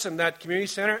 hey, listen, that community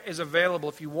center is available.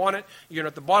 If you want it, you're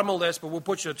at the bottom of the list, but we'll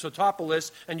put you to the top of the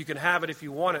list and you can have it if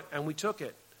you want it. And we took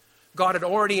it. God had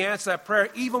already answered that prayer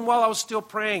even while I was still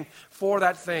praying for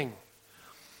that thing.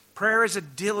 Prayer is a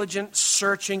diligent,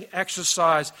 searching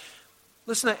exercise.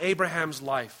 Listen to Abraham's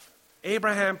life.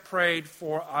 Abraham prayed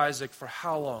for Isaac for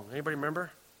how long? Anybody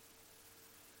remember?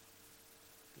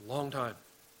 Long time.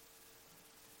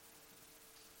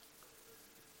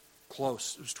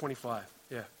 Close. It was 25.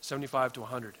 Yeah, 75 to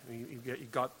 100. He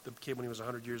got the kid when he was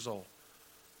 100 years old.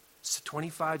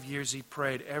 25 years he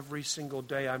prayed every single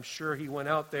day. I'm sure he went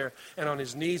out there and on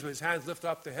his knees with his hands lifted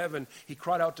up to heaven, he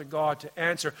cried out to God to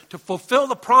answer, to fulfill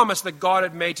the promise that God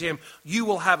had made to him. You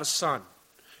will have a son.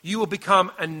 You will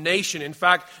become a nation. In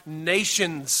fact,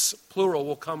 nations, plural,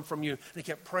 will come from you. And he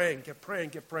kept praying, kept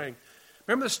praying, kept praying.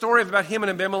 Remember the story about him and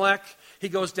Abimelech? He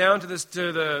goes down to the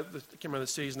I can't remember the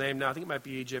city's name now. I think it might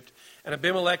be Egypt. And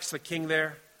Abimelech's the king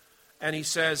there. And he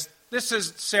says, this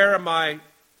is Sarah, my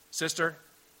sister,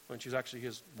 when she's actually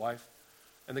his wife.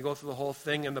 And they go through the whole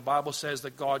thing, and the Bible says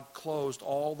that God closed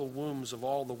all the wombs of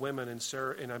all the women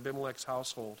in Abimelech's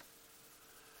household.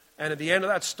 And at the end of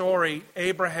that story,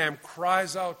 Abraham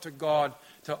cries out to God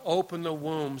to open the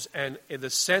wombs, and the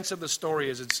sense of the story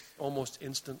is it's almost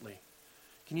instantly.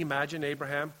 Can you imagine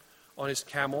Abraham on his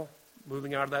camel,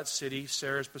 moving out of that city?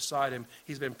 Sarah's beside him.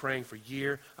 He's been praying for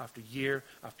year after year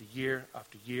after year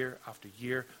after year after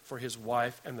year for his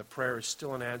wife, and the prayer is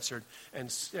still unanswered. And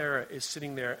Sarah is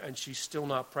sitting there, and she's still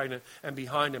not pregnant. And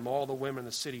behind him, all the women in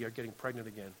the city are getting pregnant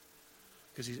again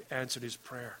because he's answered his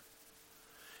prayer.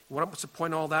 What's the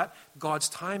point of all that? God's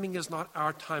timing is not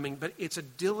our timing, but it's a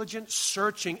diligent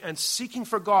searching and seeking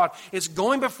for God. It's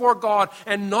going before God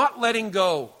and not letting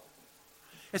go.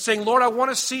 It's saying, Lord, I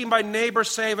want to see my neighbor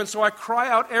saved, and so I cry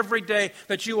out every day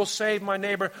that you will save my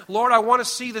neighbor. Lord, I want to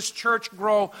see this church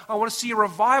grow. I want to see a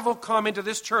revival come into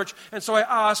this church, and so I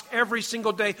ask every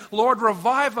single day, Lord,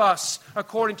 revive us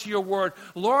according to your word.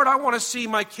 Lord, I want to see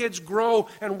my kids grow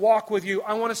and walk with you.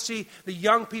 I want to see the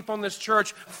young people in this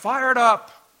church fired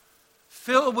up,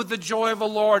 filled with the joy of the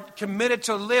Lord, committed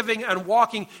to living and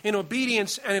walking in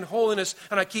obedience and in holiness.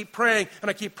 And I keep praying, and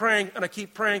I keep praying, and I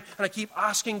keep praying, and I keep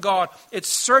asking God. It's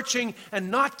searching and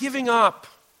not giving up.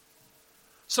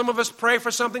 Some of us pray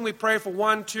for something, we pray for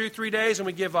 1, 2, 3 days, and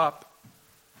we give up.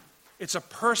 It's a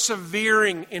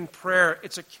persevering in prayer.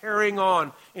 It's a carrying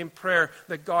on in prayer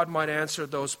that God might answer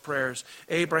those prayers.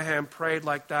 Abraham prayed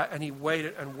like that, and he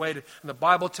waited and waited. And the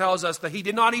Bible tells us that he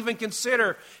did not even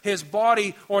consider his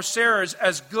body or Sarah's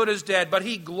as good as dead, but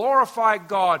he glorified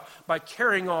God by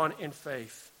carrying on in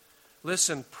faith.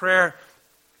 Listen, prayer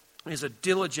is a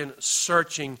diligent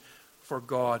searching for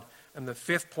God. And the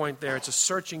fifth point there, it's a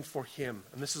searching for him.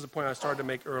 And this is the point I started to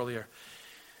make earlier.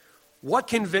 What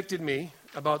convicted me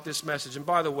about this message, and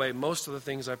by the way, most of the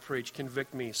things I preach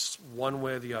convict me one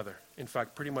way or the other. In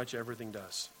fact, pretty much everything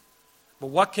does. But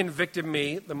what convicted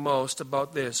me the most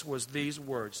about this was these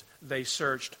words. They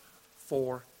searched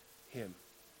for him.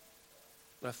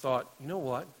 And I thought, you know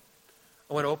what?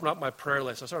 I want to open up my prayer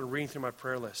list. I started reading through my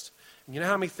prayer list. And you know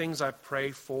how many things I pray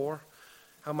for?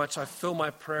 How much I fill my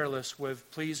prayer list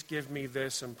with, please give me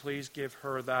this, and please give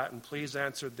her that, and please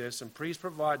answer this, and please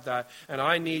provide that, and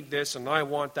I need this, and I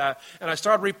want that. And I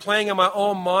started replaying in my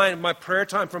own mind my prayer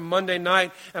time from Monday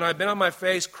night, and I've been on my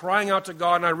face crying out to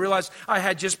God, and I realized I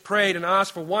had just prayed and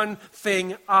asked for one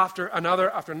thing after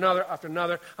another, after another, after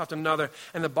another, after another.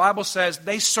 And the Bible says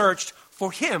they searched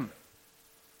for him.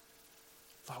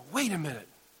 I thought, wait a minute.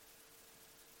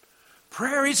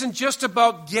 Prayer isn't just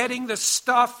about getting the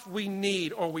stuff we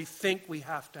need or we think we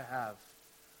have to have.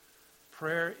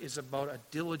 Prayer is about a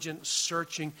diligent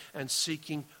searching and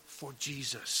seeking for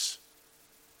Jesus.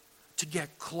 To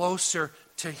get closer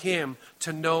to him,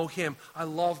 to know him. I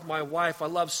love my wife. I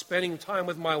love spending time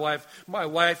with my wife. My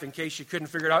wife, in case you couldn't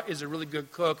figure it out, is a really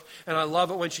good cook. And I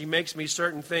love it when she makes me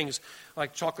certain things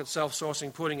like chocolate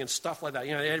self-saucing pudding and stuff like that.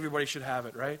 You know, everybody should have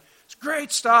it, right? It's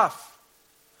great stuff.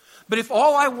 But if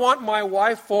all I want my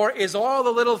wife for is all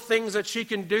the little things that she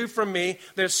can do for me,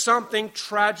 there's something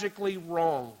tragically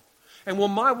wrong. And will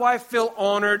my wife feel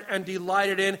honored and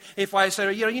delighted in if I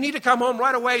say, you know, you need to come home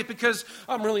right away because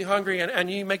I'm really hungry and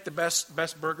you make the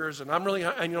best burgers and I'm really,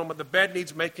 and you know, the bed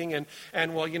needs making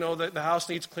and well, you know, the house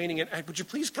needs cleaning and would you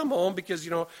please come home because,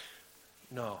 you know,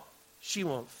 no, she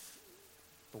won't.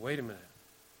 But wait a minute.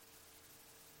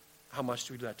 How much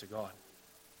do we do that to God?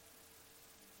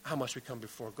 How much we come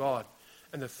before God.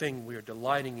 And the thing we are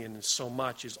delighting in so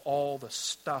much is all the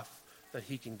stuff that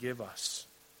he can give us.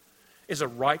 Is it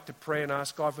right to pray and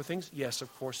ask God for things? Yes,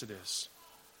 of course it is.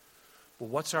 But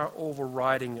what's our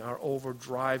overriding, our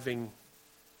overdriving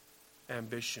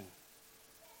ambition?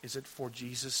 Is it for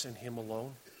Jesus and him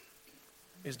alone?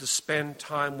 Is to spend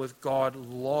time with God,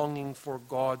 longing for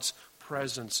God's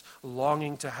presence,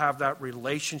 longing to have that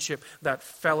relationship, that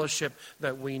fellowship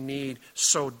that we need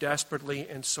so desperately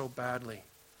and so badly.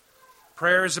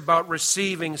 Prayer is about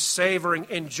receiving, savoring,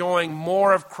 enjoying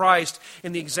more of Christ.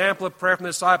 In the example of prayer from the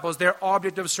disciples, their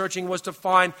object of searching was to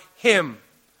find him.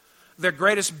 The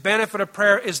greatest benefit of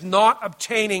prayer is not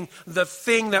obtaining the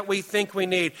thing that we think we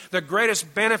need. The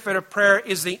greatest benefit of prayer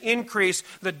is the increase,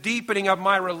 the deepening of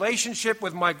my relationship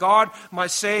with my God, my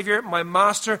Savior, my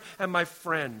Master, and my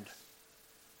friend.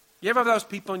 You ever have those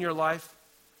people in your life?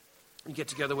 You get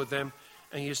together with them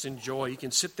and you just enjoy. You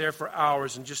can sit there for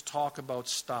hours and just talk about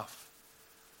stuff.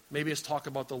 Maybe it's talk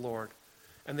about the Lord.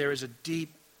 And there is a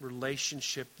deep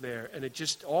relationship there, and it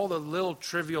just, all the little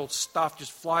trivial stuff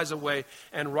just flies away,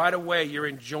 and right away you're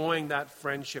enjoying that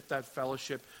friendship, that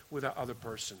fellowship with that other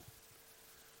person.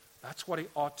 That's what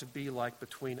it ought to be like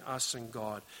between us and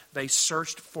God. They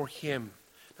searched for Him.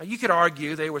 Now you could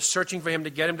argue they were searching for Him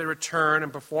to get Him to return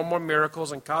and perform more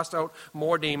miracles and cast out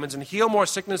more demons and heal more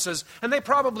sicknesses, and they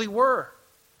probably were.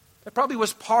 That probably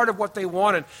was part of what they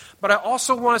wanted. But I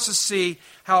also want us to see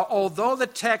how, although the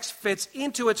text fits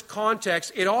into its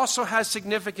context, it also has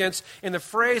significance in the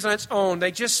phrase on its own.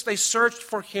 They searched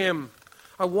for Him.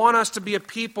 I want us to be a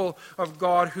people of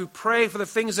God who pray for the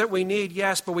things that we need,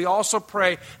 yes, but we also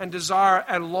pray and desire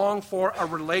and long for a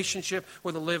relationship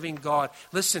with the living God.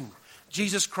 Listen,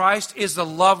 Jesus Christ is the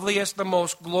loveliest, the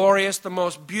most glorious, the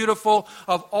most beautiful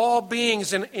of all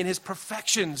beings in His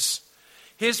perfections.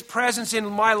 His presence in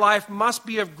my life must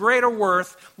be of greater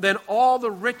worth than all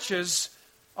the riches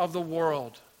of the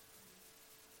world.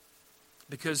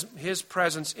 Because His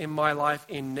presence in my life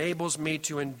enables me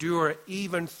to endure,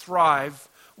 even thrive,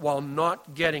 while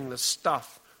not getting the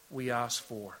stuff we ask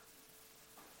for.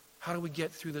 How do we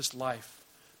get through this life?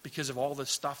 Because of all the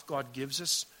stuff God gives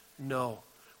us? No.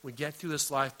 We get through this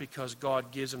life because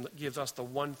God gives us the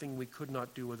one thing we could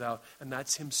not do without, and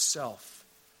that's Himself.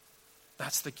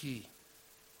 That's the key.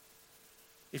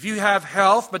 If you have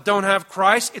health but don't have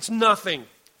Christ, it's nothing.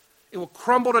 It will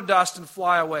crumble to dust and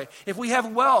fly away. If we have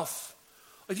wealth,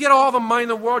 if you had all the money in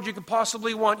the world you could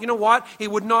possibly want, you know what? It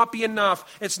would not be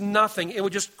enough. It's nothing. It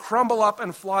would just crumble up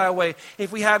and fly away.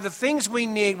 If we have the things we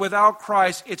need without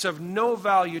Christ, it's of no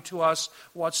value to us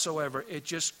whatsoever. It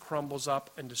just crumbles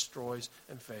up and destroys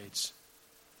and fades.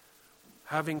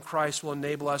 Having Christ will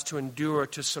enable us to endure,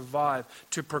 to survive,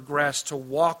 to progress, to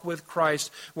walk with Christ,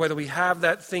 whether we have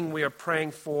that thing we are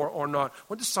praying for or not.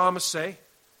 What does the psalmist say?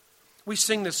 We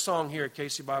sing this song here at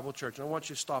Casey Bible Church, and I want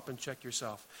you to stop and check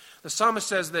yourself. The psalmist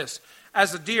says this: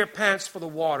 "As the deer pants for the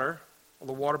water, or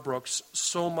the water brooks,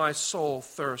 so my soul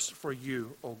thirsts for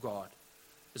you, O God."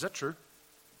 Is that true?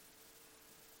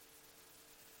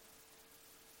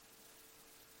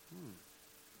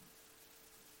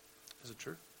 Is it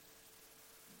true?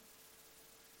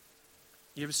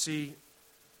 You ever see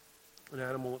an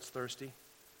animal that's thirsty?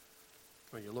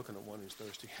 Well, you're looking at one who's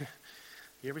thirsty.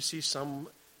 You ever see some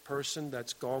person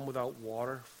that's gone without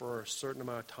water for a certain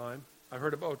amount of time? I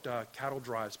heard about cattle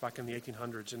drives back in the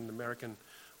 1800s in the American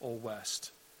Old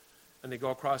West. And they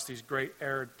go across these great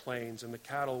arid plains, and the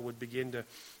cattle would begin to, you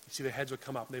see the heads would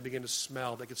come up, and they begin to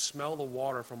smell. They could smell the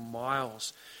water from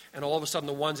miles. And all of a sudden,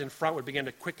 the ones in front would begin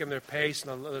to quicken their pace,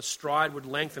 and the stride would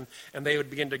lengthen, and they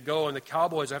would begin to go. And the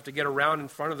cowboys would have to get around in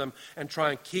front of them and try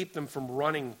and keep them from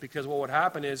running, because what would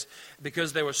happen is,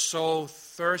 because they were so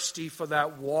thirsty for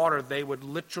that water, they would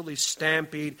literally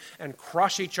stampede and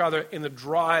crush each other in the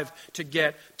drive to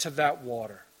get to that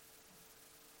water.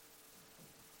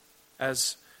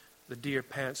 As the deer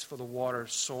pants for the water,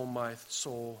 so my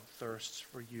soul thirsts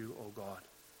for you, O God.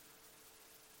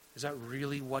 Is that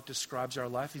really what describes our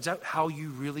life? Is that how you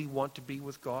really want to be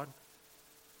with God?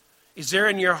 Is there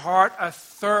in your heart a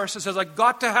thirst that says, I've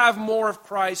got to have more of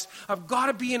Christ. I've got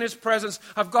to be in His presence.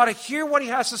 I've got to hear what He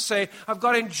has to say. I've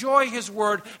got to enjoy His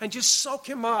word and just soak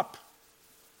Him up.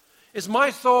 Is my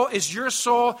soul, is your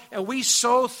soul, are we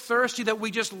so thirsty that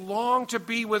we just long to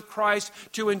be with Christ,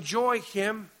 to enjoy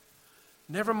Him?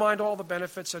 Never mind all the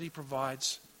benefits that He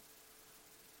provides.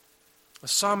 The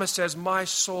psalmist says, my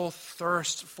soul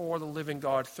thirsts for the living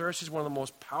God. Thirst is one of the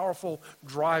most powerful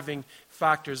driving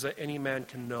factors that any man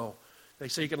can know. They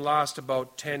say you can last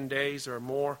about 10 days or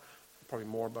more, probably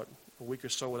more, about a week or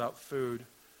so without food,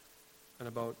 and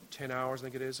about 10 hours, I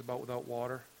think it is, about without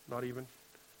water, not even.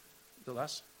 Is it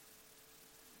less?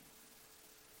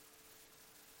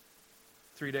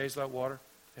 3 days without water?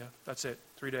 Yeah, that's it.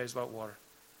 3 days without water.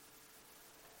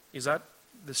 Is that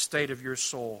the state of your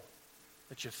soul?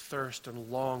 That you thirst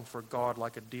and long for God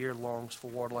like a deer longs for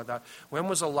water like that? When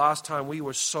was the last time we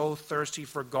were so thirsty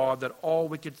for God that all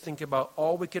we could think about,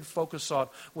 all we could focus on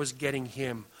was getting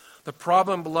Him? The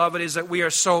problem, beloved, is that we are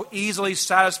so easily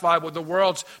satisfied with the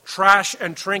world's trash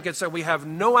and trinkets that we have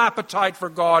no appetite for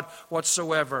God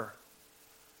whatsoever.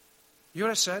 You know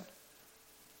what I said?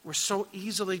 We're so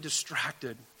easily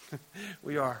distracted.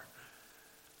 We are.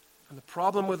 And the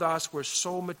problem with us, we're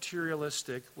so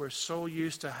materialistic. We're so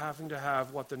used to having to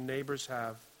have what the neighbors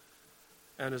have,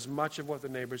 and as much of what the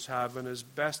neighbors have, and as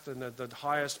best and the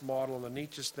highest model and the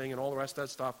neatest thing and all the rest of that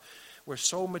stuff. We're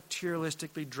so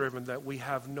materialistically driven that we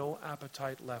have no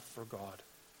appetite left for God.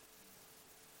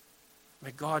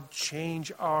 May God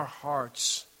change our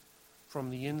hearts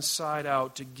from the inside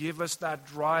out to give us that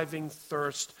driving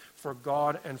thirst for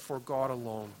God and for God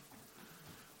alone.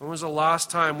 When was the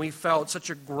last time we felt such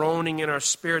a groaning in our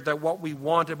spirit that what we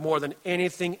wanted more than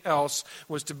anything else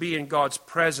was to be in God's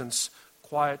presence,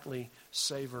 quietly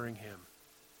savoring Him?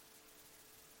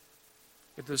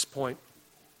 At this point,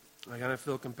 I kind of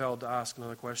feel compelled to ask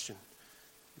another question.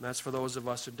 And that's for those of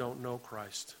us who don't know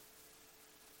Christ.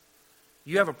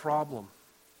 You have a problem,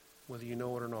 whether you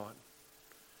know it or not.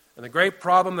 And the great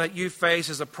problem that you face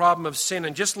is a problem of sin.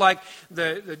 And just like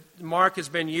the Mark has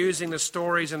been using the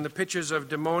stories and the pictures of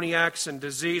demoniacs and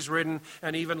disease-ridden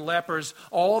and even lepers,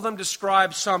 all of them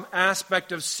describe some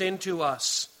aspect of sin to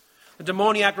us. The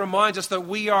demoniac reminds us that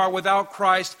we are without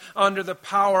Christ under the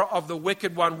power of the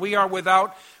wicked one.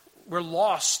 We're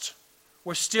lost.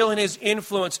 We're still in his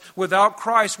influence. Without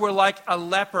Christ, we're like a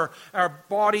leper. Our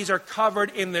bodies are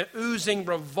covered in the oozing,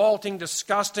 revolting,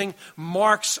 disgusting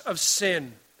marks of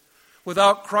sin.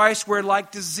 Without Christ, we're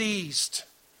like diseased.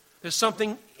 There's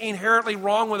something inherently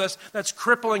wrong with us that's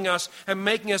crippling us and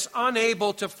making us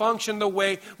unable to function the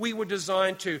way we were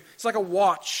designed to. It's like a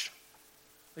watch.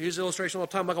 I use the illustration all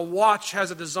the time. Like a watch has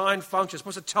a design function. It's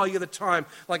supposed to tell you the time.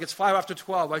 Like it's 5 after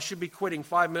 12. I should be quitting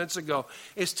 5 minutes ago.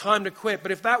 It's time to quit.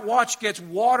 But if that watch gets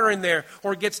water in there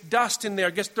or gets dust in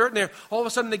there, gets dirt in there, all of a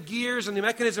sudden the gears and the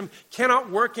mechanism cannot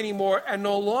work anymore, and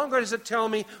no longer does it tell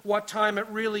me what time it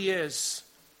really is.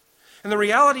 And the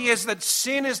reality is that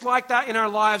sin is like that in our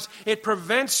lives. It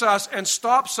prevents us and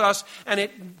stops us, and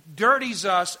it dirties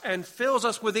us and fills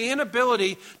us with the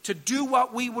inability to do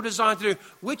what we were designed to do,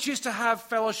 which is to have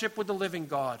fellowship with the living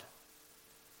God.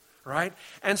 Right?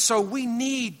 And so we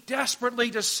need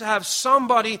desperately to have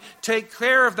somebody take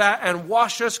care of that and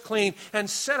wash us clean and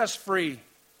set us free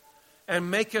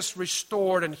and make us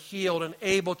restored and healed and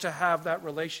able to have that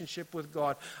relationship with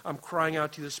God. I'm crying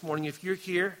out to you this morning. If you're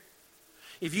here,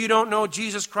 if you don't know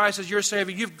Jesus Christ as your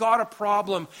Savior, you've got a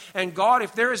problem. And God,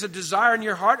 if there is a desire in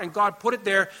your heart, and God put it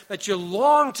there, that you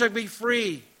long to be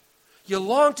free. You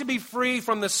long to be free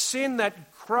from the sin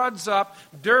that cruds up,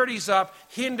 dirties up,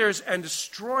 hinders, and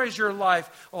destroys your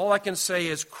life. All I can say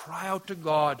is cry out to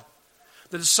God.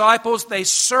 The disciples, they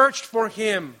searched for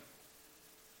Him.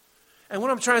 And what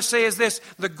I'm trying to say is this.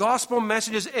 The gospel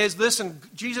message is listen,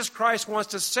 Jesus Christ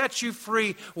wants to set you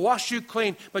free, wash you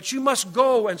clean, but you must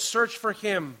go and search for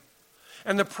Him.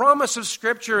 And the promise of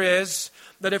Scripture is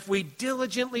that if we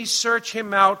diligently search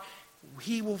Him out,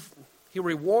 He'll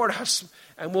reward us,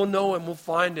 and we'll know and we'll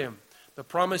find Him. The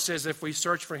promise is if we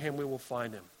search for Him, we will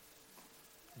find Him.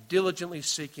 Diligently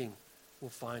seeking, we'll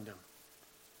find Him.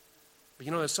 But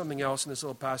you know, there's something else in this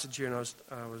little passage here, and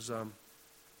I was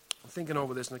thinking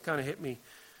over this, and it kind of hit me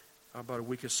about a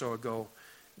week or so ago.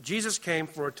 Jesus came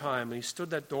for a time, and He stood at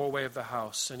that doorway of the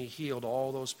house, and He healed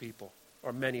all those people,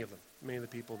 or many of the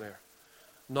people there.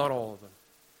 Not all of them.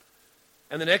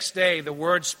 And the next day, the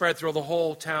word spread through the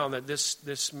whole town that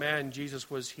this man, Jesus,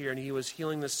 was here, and He was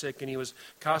healing the sick, and He was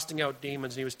casting out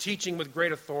demons, and He was teaching with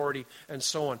great authority, and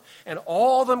so on. And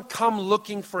all of them come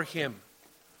looking for Him.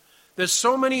 There's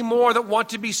so many more that want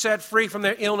to be set free from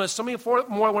their illness. So many more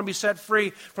want to be set free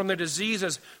from their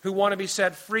diseases, who want to be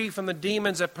set free from the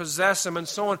demons that possess them and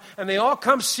so on. And they all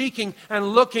come seeking and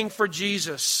looking for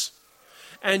Jesus.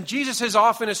 And Jesus is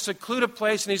off in a secluded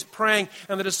place and He's praying.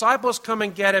 And the disciples come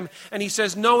and get Him. And He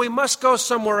says, no, we must go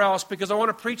somewhere else because I want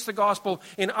to preach the gospel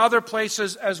in other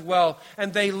places as well.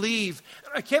 And they leave.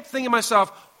 I kept thinking to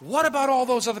myself, what about all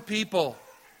those other people?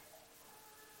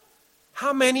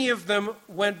 How many of them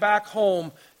went back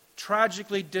home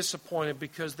tragically disappointed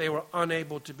because they were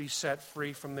unable to be set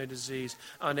free from their disease,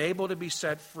 unable to be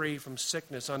set free from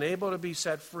sickness, unable to be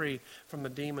set free from the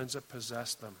demons that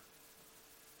possess them?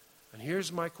 And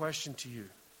here's my question to you.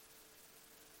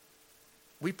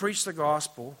 We preach the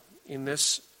gospel in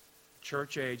this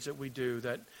church age that we do,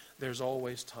 that there's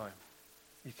always time.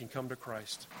 You can come to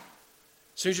Christ.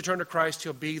 As soon as you turn to Christ,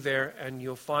 He'll be there and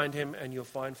you'll find Him and you'll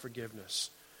find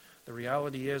forgiveness. The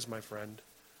reality is, my friend,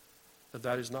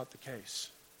 that is not the case.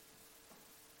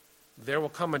 There will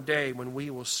come a day when we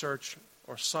will search,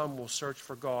 or some will search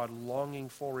for God, longing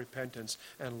for repentance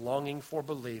and longing for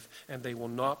belief, and they will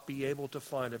not be able to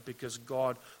find it because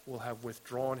God will have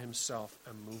withdrawn Himself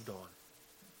and moved on.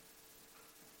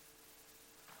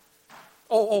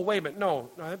 Oh, wait a minute. No,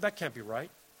 that can't be right.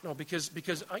 No, because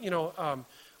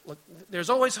Look, there's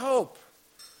always hope.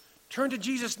 Turn to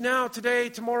Jesus now, today,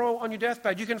 tomorrow, on your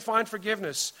deathbed. You can find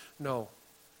forgiveness. No.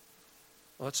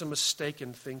 Well, that's a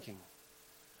mistaken thinking.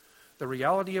 The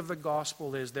reality of the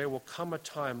gospel is there will come a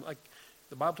time, like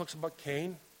the Bible talks about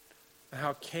Cain, and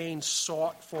how Cain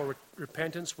sought for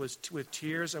repentance with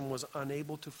tears and was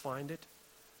unable to find it.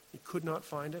 He could not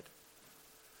find it.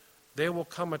 There will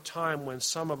come a time when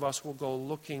some of us will go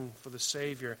looking for the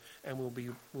Savior and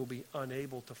will be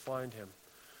unable to find him.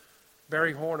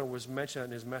 Barry Horner was mentioning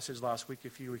in his message last week,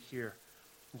 if you were here,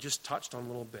 and just touched on a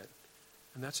little bit.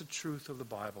 And that's the truth of the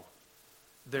Bible.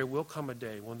 There will come a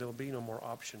day when there will be no more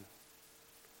option.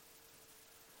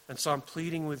 And so I'm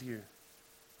pleading with you,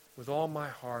 with all my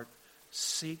heart,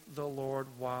 seek the Lord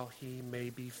while he may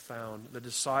be found. The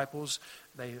disciples,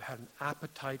 they had an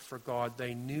appetite for God.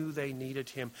 They knew they needed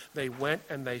him. They went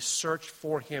and they searched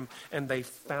for him, and they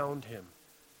found him.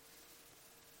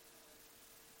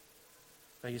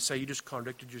 Now you say you just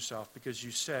contradicted yourself because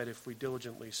you said if we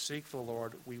diligently seek the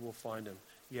Lord, we will find him.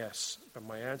 Yes, but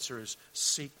my answer is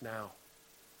seek now.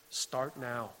 Start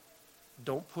now.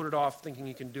 Don't put it off thinking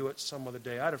you can do it some other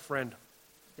day. I had a friend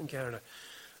in Canada.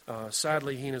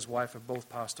 Sadly, he and his wife have both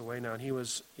passed away now, and he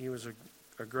was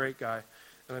a great guy.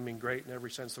 And I mean great in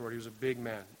every sense of the word. He was a big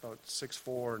man, about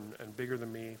 6'4" and bigger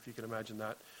than me, if you can imagine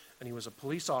that. And he was a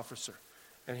police officer.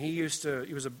 And he was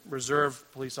a reserve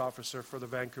police officer for the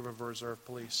Vancouver Reserve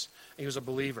Police. He was a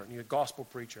believer, and he was a gospel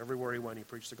preacher. Everywhere he went, he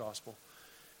preached the gospel.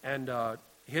 And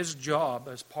his job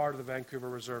as part of the Vancouver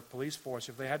Reserve Police Force,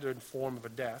 if they had to inform of a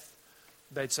death,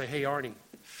 they'd say, hey, Arnie,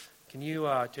 can you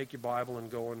take your Bible and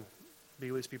go and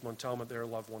be with these people and tell them that their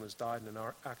loved one has died in an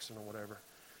accident or whatever.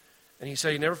 And he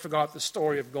said he never forgot the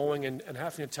story of going and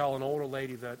having to tell an older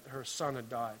lady that her son had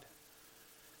died.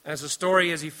 As the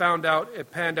story is, it panned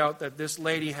out that this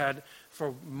lady had,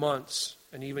 for months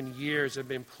and even years, had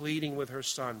been pleading with her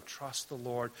son, trust the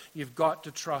Lord. You've got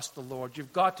to trust the Lord.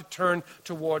 You've got to turn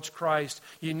towards Christ.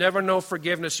 You never know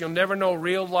forgiveness. You'll never know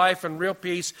real life and real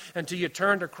peace until you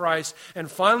turn to Christ.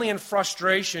 And finally, in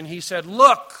frustration, he said,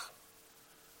 look,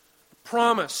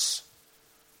 promise,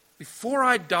 before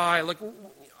I die,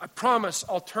 I promise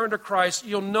I'll turn to Christ.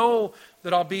 You'll know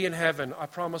that I'll be in heaven. I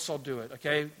promise I'll do it,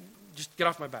 okay? Just get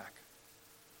off my back.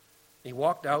 He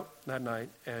walked out that night,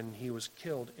 and he was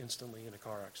killed instantly in a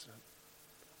car accident.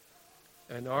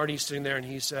 And Arnie's sitting there, and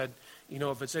he said, you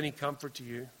know, if it's any comfort to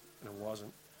you, and it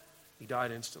wasn't, he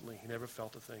died instantly. He never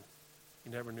felt a thing. He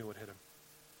never knew what hit him.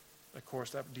 Of course,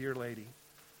 that dear lady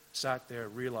sat there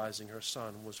realizing her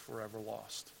son was forever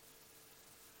lost.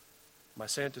 Am I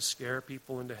saying to scare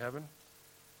people into heaven?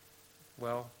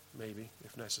 Well, maybe,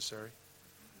 if necessary.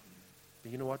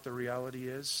 But you know what the reality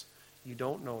is? You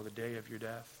don't know the day of your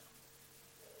death.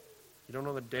 You don't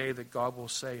know the day that God will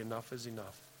say enough is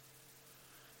enough.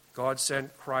 God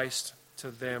sent Christ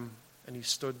to them, and he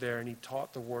stood there and he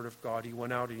taught the word of God. He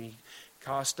went out and he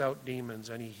cast out demons,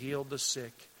 and he healed the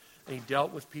sick, and he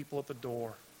dealt with people at the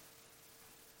door.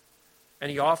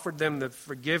 And he offered them the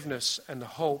forgiveness and the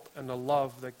hope and the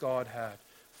love that God had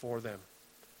for them.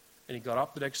 And he got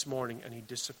up the next morning and he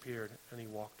disappeared and he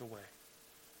walked away.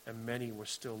 And many were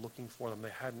still looking for them.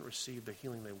 They hadn't received the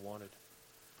healing they wanted.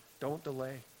 Don't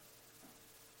delay.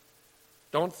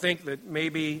 Don't think that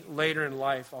maybe later in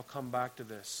life I'll come back to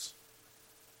this.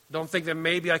 Don't think that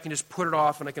maybe I can just put it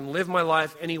off and I can live my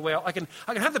life anyway. I can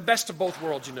have the best of both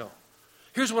worlds, you know.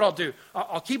 Here's what I'll do.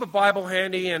 I'll keep a Bible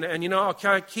handy and you know, I'll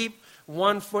kind of keep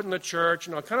one foot in the church,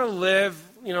 and I'll kind of live,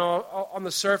 you know, on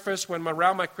the surface when I'm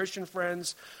around my Christian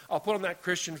friends. I'll put on that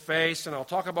Christian face, and I'll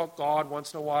talk about God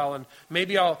once in a while, and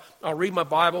maybe I'll read my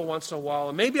Bible once in a while,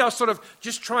 and maybe I'll sort of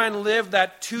just try and live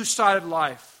that two-sided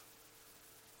life.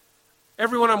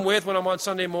 Everyone I'm with when I'm on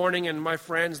Sunday morning and my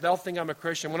friends, they'll think I'm a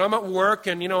Christian. When I'm at work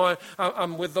and, you know,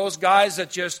 I'm with those guys that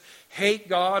just hate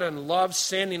God and love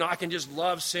sin, you know, I can just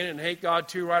love sin and hate God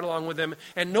too right along with them,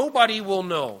 and nobody will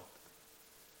know.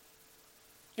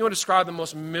 You want to describe the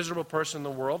most miserable person in the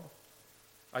world?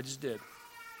 I just did.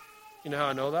 You know how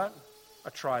I know that? I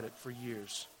tried it for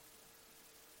years.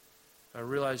 I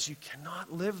realized you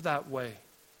cannot live that way.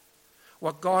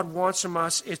 What God wants from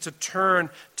us is to turn,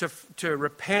 to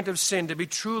repent of sin, to be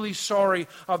truly sorry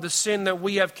of the sin that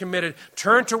we have committed.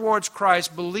 Turn towards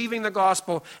Christ, believing the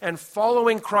gospel, and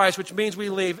following Christ, which means we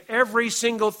leave every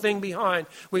single thing behind.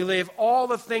 We leave all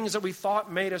the things that we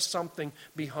thought made us something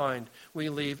behind. We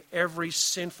leave every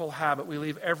sinful habit. We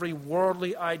leave every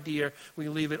worldly idea. We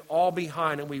leave it all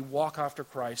behind, and we walk after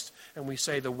Christ. And we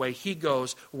say the way he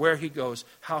goes, where he goes,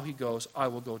 how he goes, I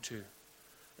will go too.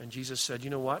 And Jesus said,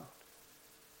 you know what?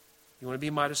 You want to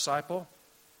be my disciple?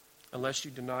 Unless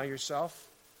you deny yourself,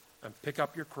 and pick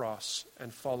up your cross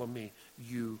and follow me,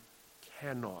 you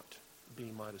cannot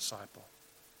be my disciple.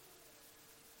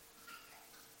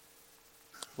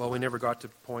 Well, we never got to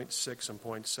point 6 and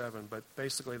point 7, but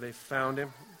basically they found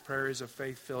him. Prayer is a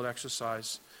faith-filled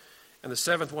exercise. And the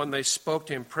 7th one, they spoke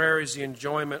to him. Prayer is the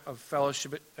enjoyment of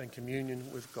fellowship and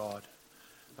communion with God.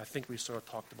 I think we sort of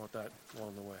talked about that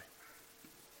along the way.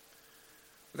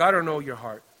 Look, I don't know your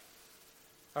heart.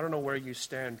 I don't know where you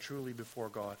stand truly before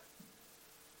God.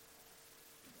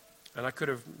 And I could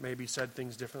have maybe said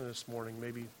things differently this morning,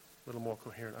 maybe a little more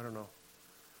coherent, I don't know.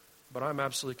 But I'm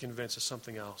absolutely convinced of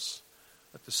something else,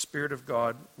 that the Spirit of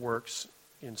God works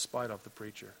in spite of the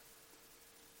preacher.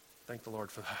 Thank the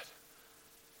Lord for that.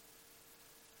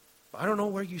 But I don't know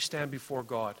where you stand before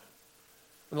God.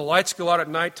 When the lights go out at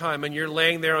nighttime and you're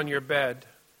laying there on your bed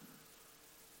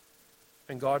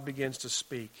and God begins to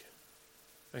speak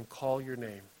and call your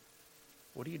name,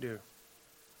 what do? You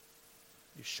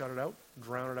shut it out,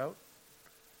 drown it out,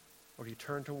 or do you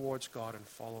turn towards God and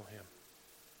follow him?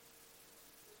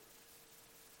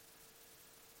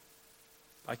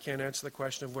 I can't answer the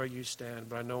question of where you stand,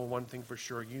 but I know one thing for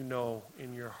sure. You know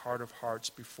in your heart of hearts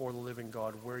before the living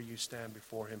God where you stand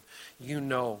before him. You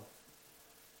know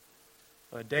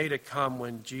a day to come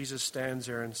when Jesus stands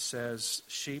there and says,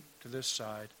 sheep to this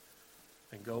side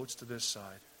and goats to this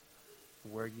side,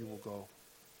 where you will go.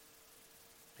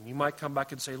 And you might come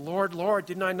back and say, Lord,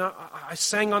 didn't I not? I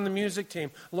sang on the music team.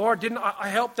 Lord, didn't I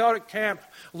helped out at camp?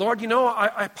 Lord,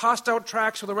 I passed out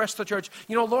tracts for the rest of the church.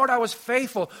 Lord, I was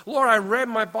faithful. Lord, I read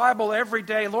my Bible every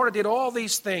day. Lord, I did all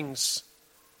these things.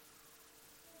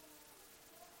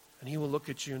 And he will look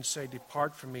at you and say,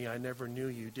 depart from me, I never knew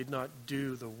you. Did not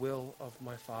do the will of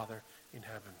my Father in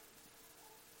heaven.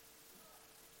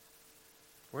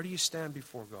 Where do you stand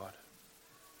before God?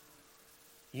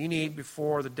 You need,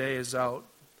 before the day is out,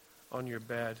 on your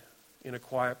bed, in a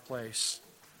quiet place,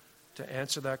 to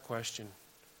answer that question.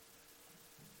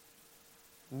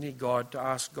 You need God to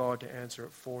ask God to answer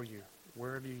it for you.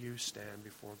 Where do you stand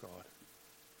before God?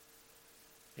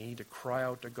 You need to cry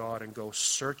out to God and go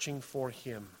searching for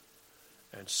him.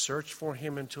 And search for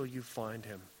him until you find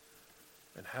him.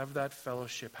 And have that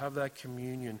fellowship, have that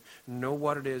communion. Know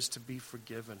what it is to be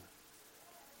forgiven.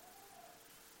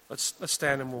 Let's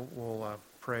stand and we'll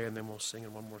pray, and then we'll sing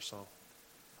in one more song.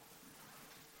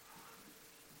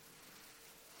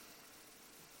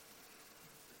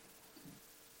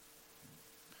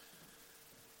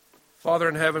 Father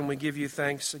in heaven, we give you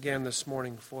thanks again this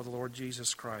morning for the Lord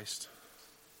Jesus Christ.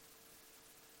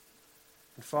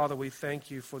 And Father, we thank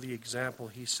you for the example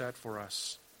he set for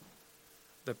us.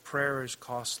 That prayer is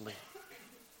costly.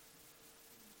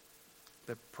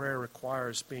 That prayer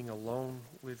requires being alone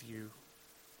with you.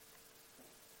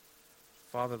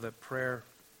 Father, that prayer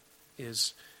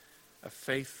is a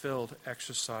faith-filled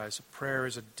exercise. Prayer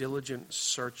is a diligent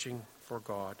searching for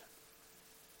God.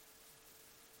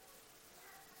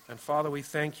 And Father, we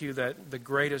thank you that the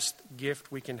greatest gift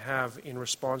we can have in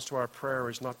response to our prayer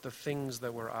is not the things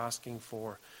that we're asking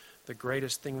for. The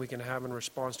greatest thing we can have in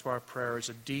response to our prayer is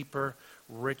a deeper,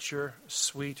 richer,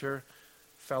 sweeter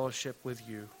fellowship with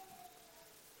you.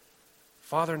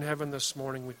 Father in heaven, this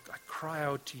morning, I cry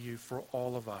out to you for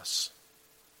all of us.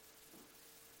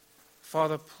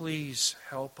 Father, please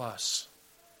help us.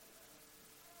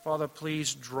 Father,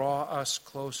 please draw us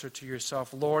closer to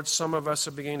yourself. Lord, some of us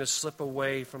are beginning to slip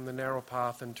away from the narrow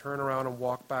path and turn around and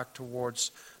walk back towards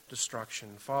destruction.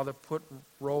 Father, put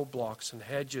roadblocks and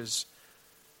hedges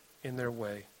in their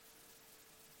way.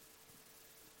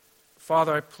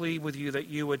 Father, I plead with you that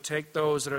you would take those that are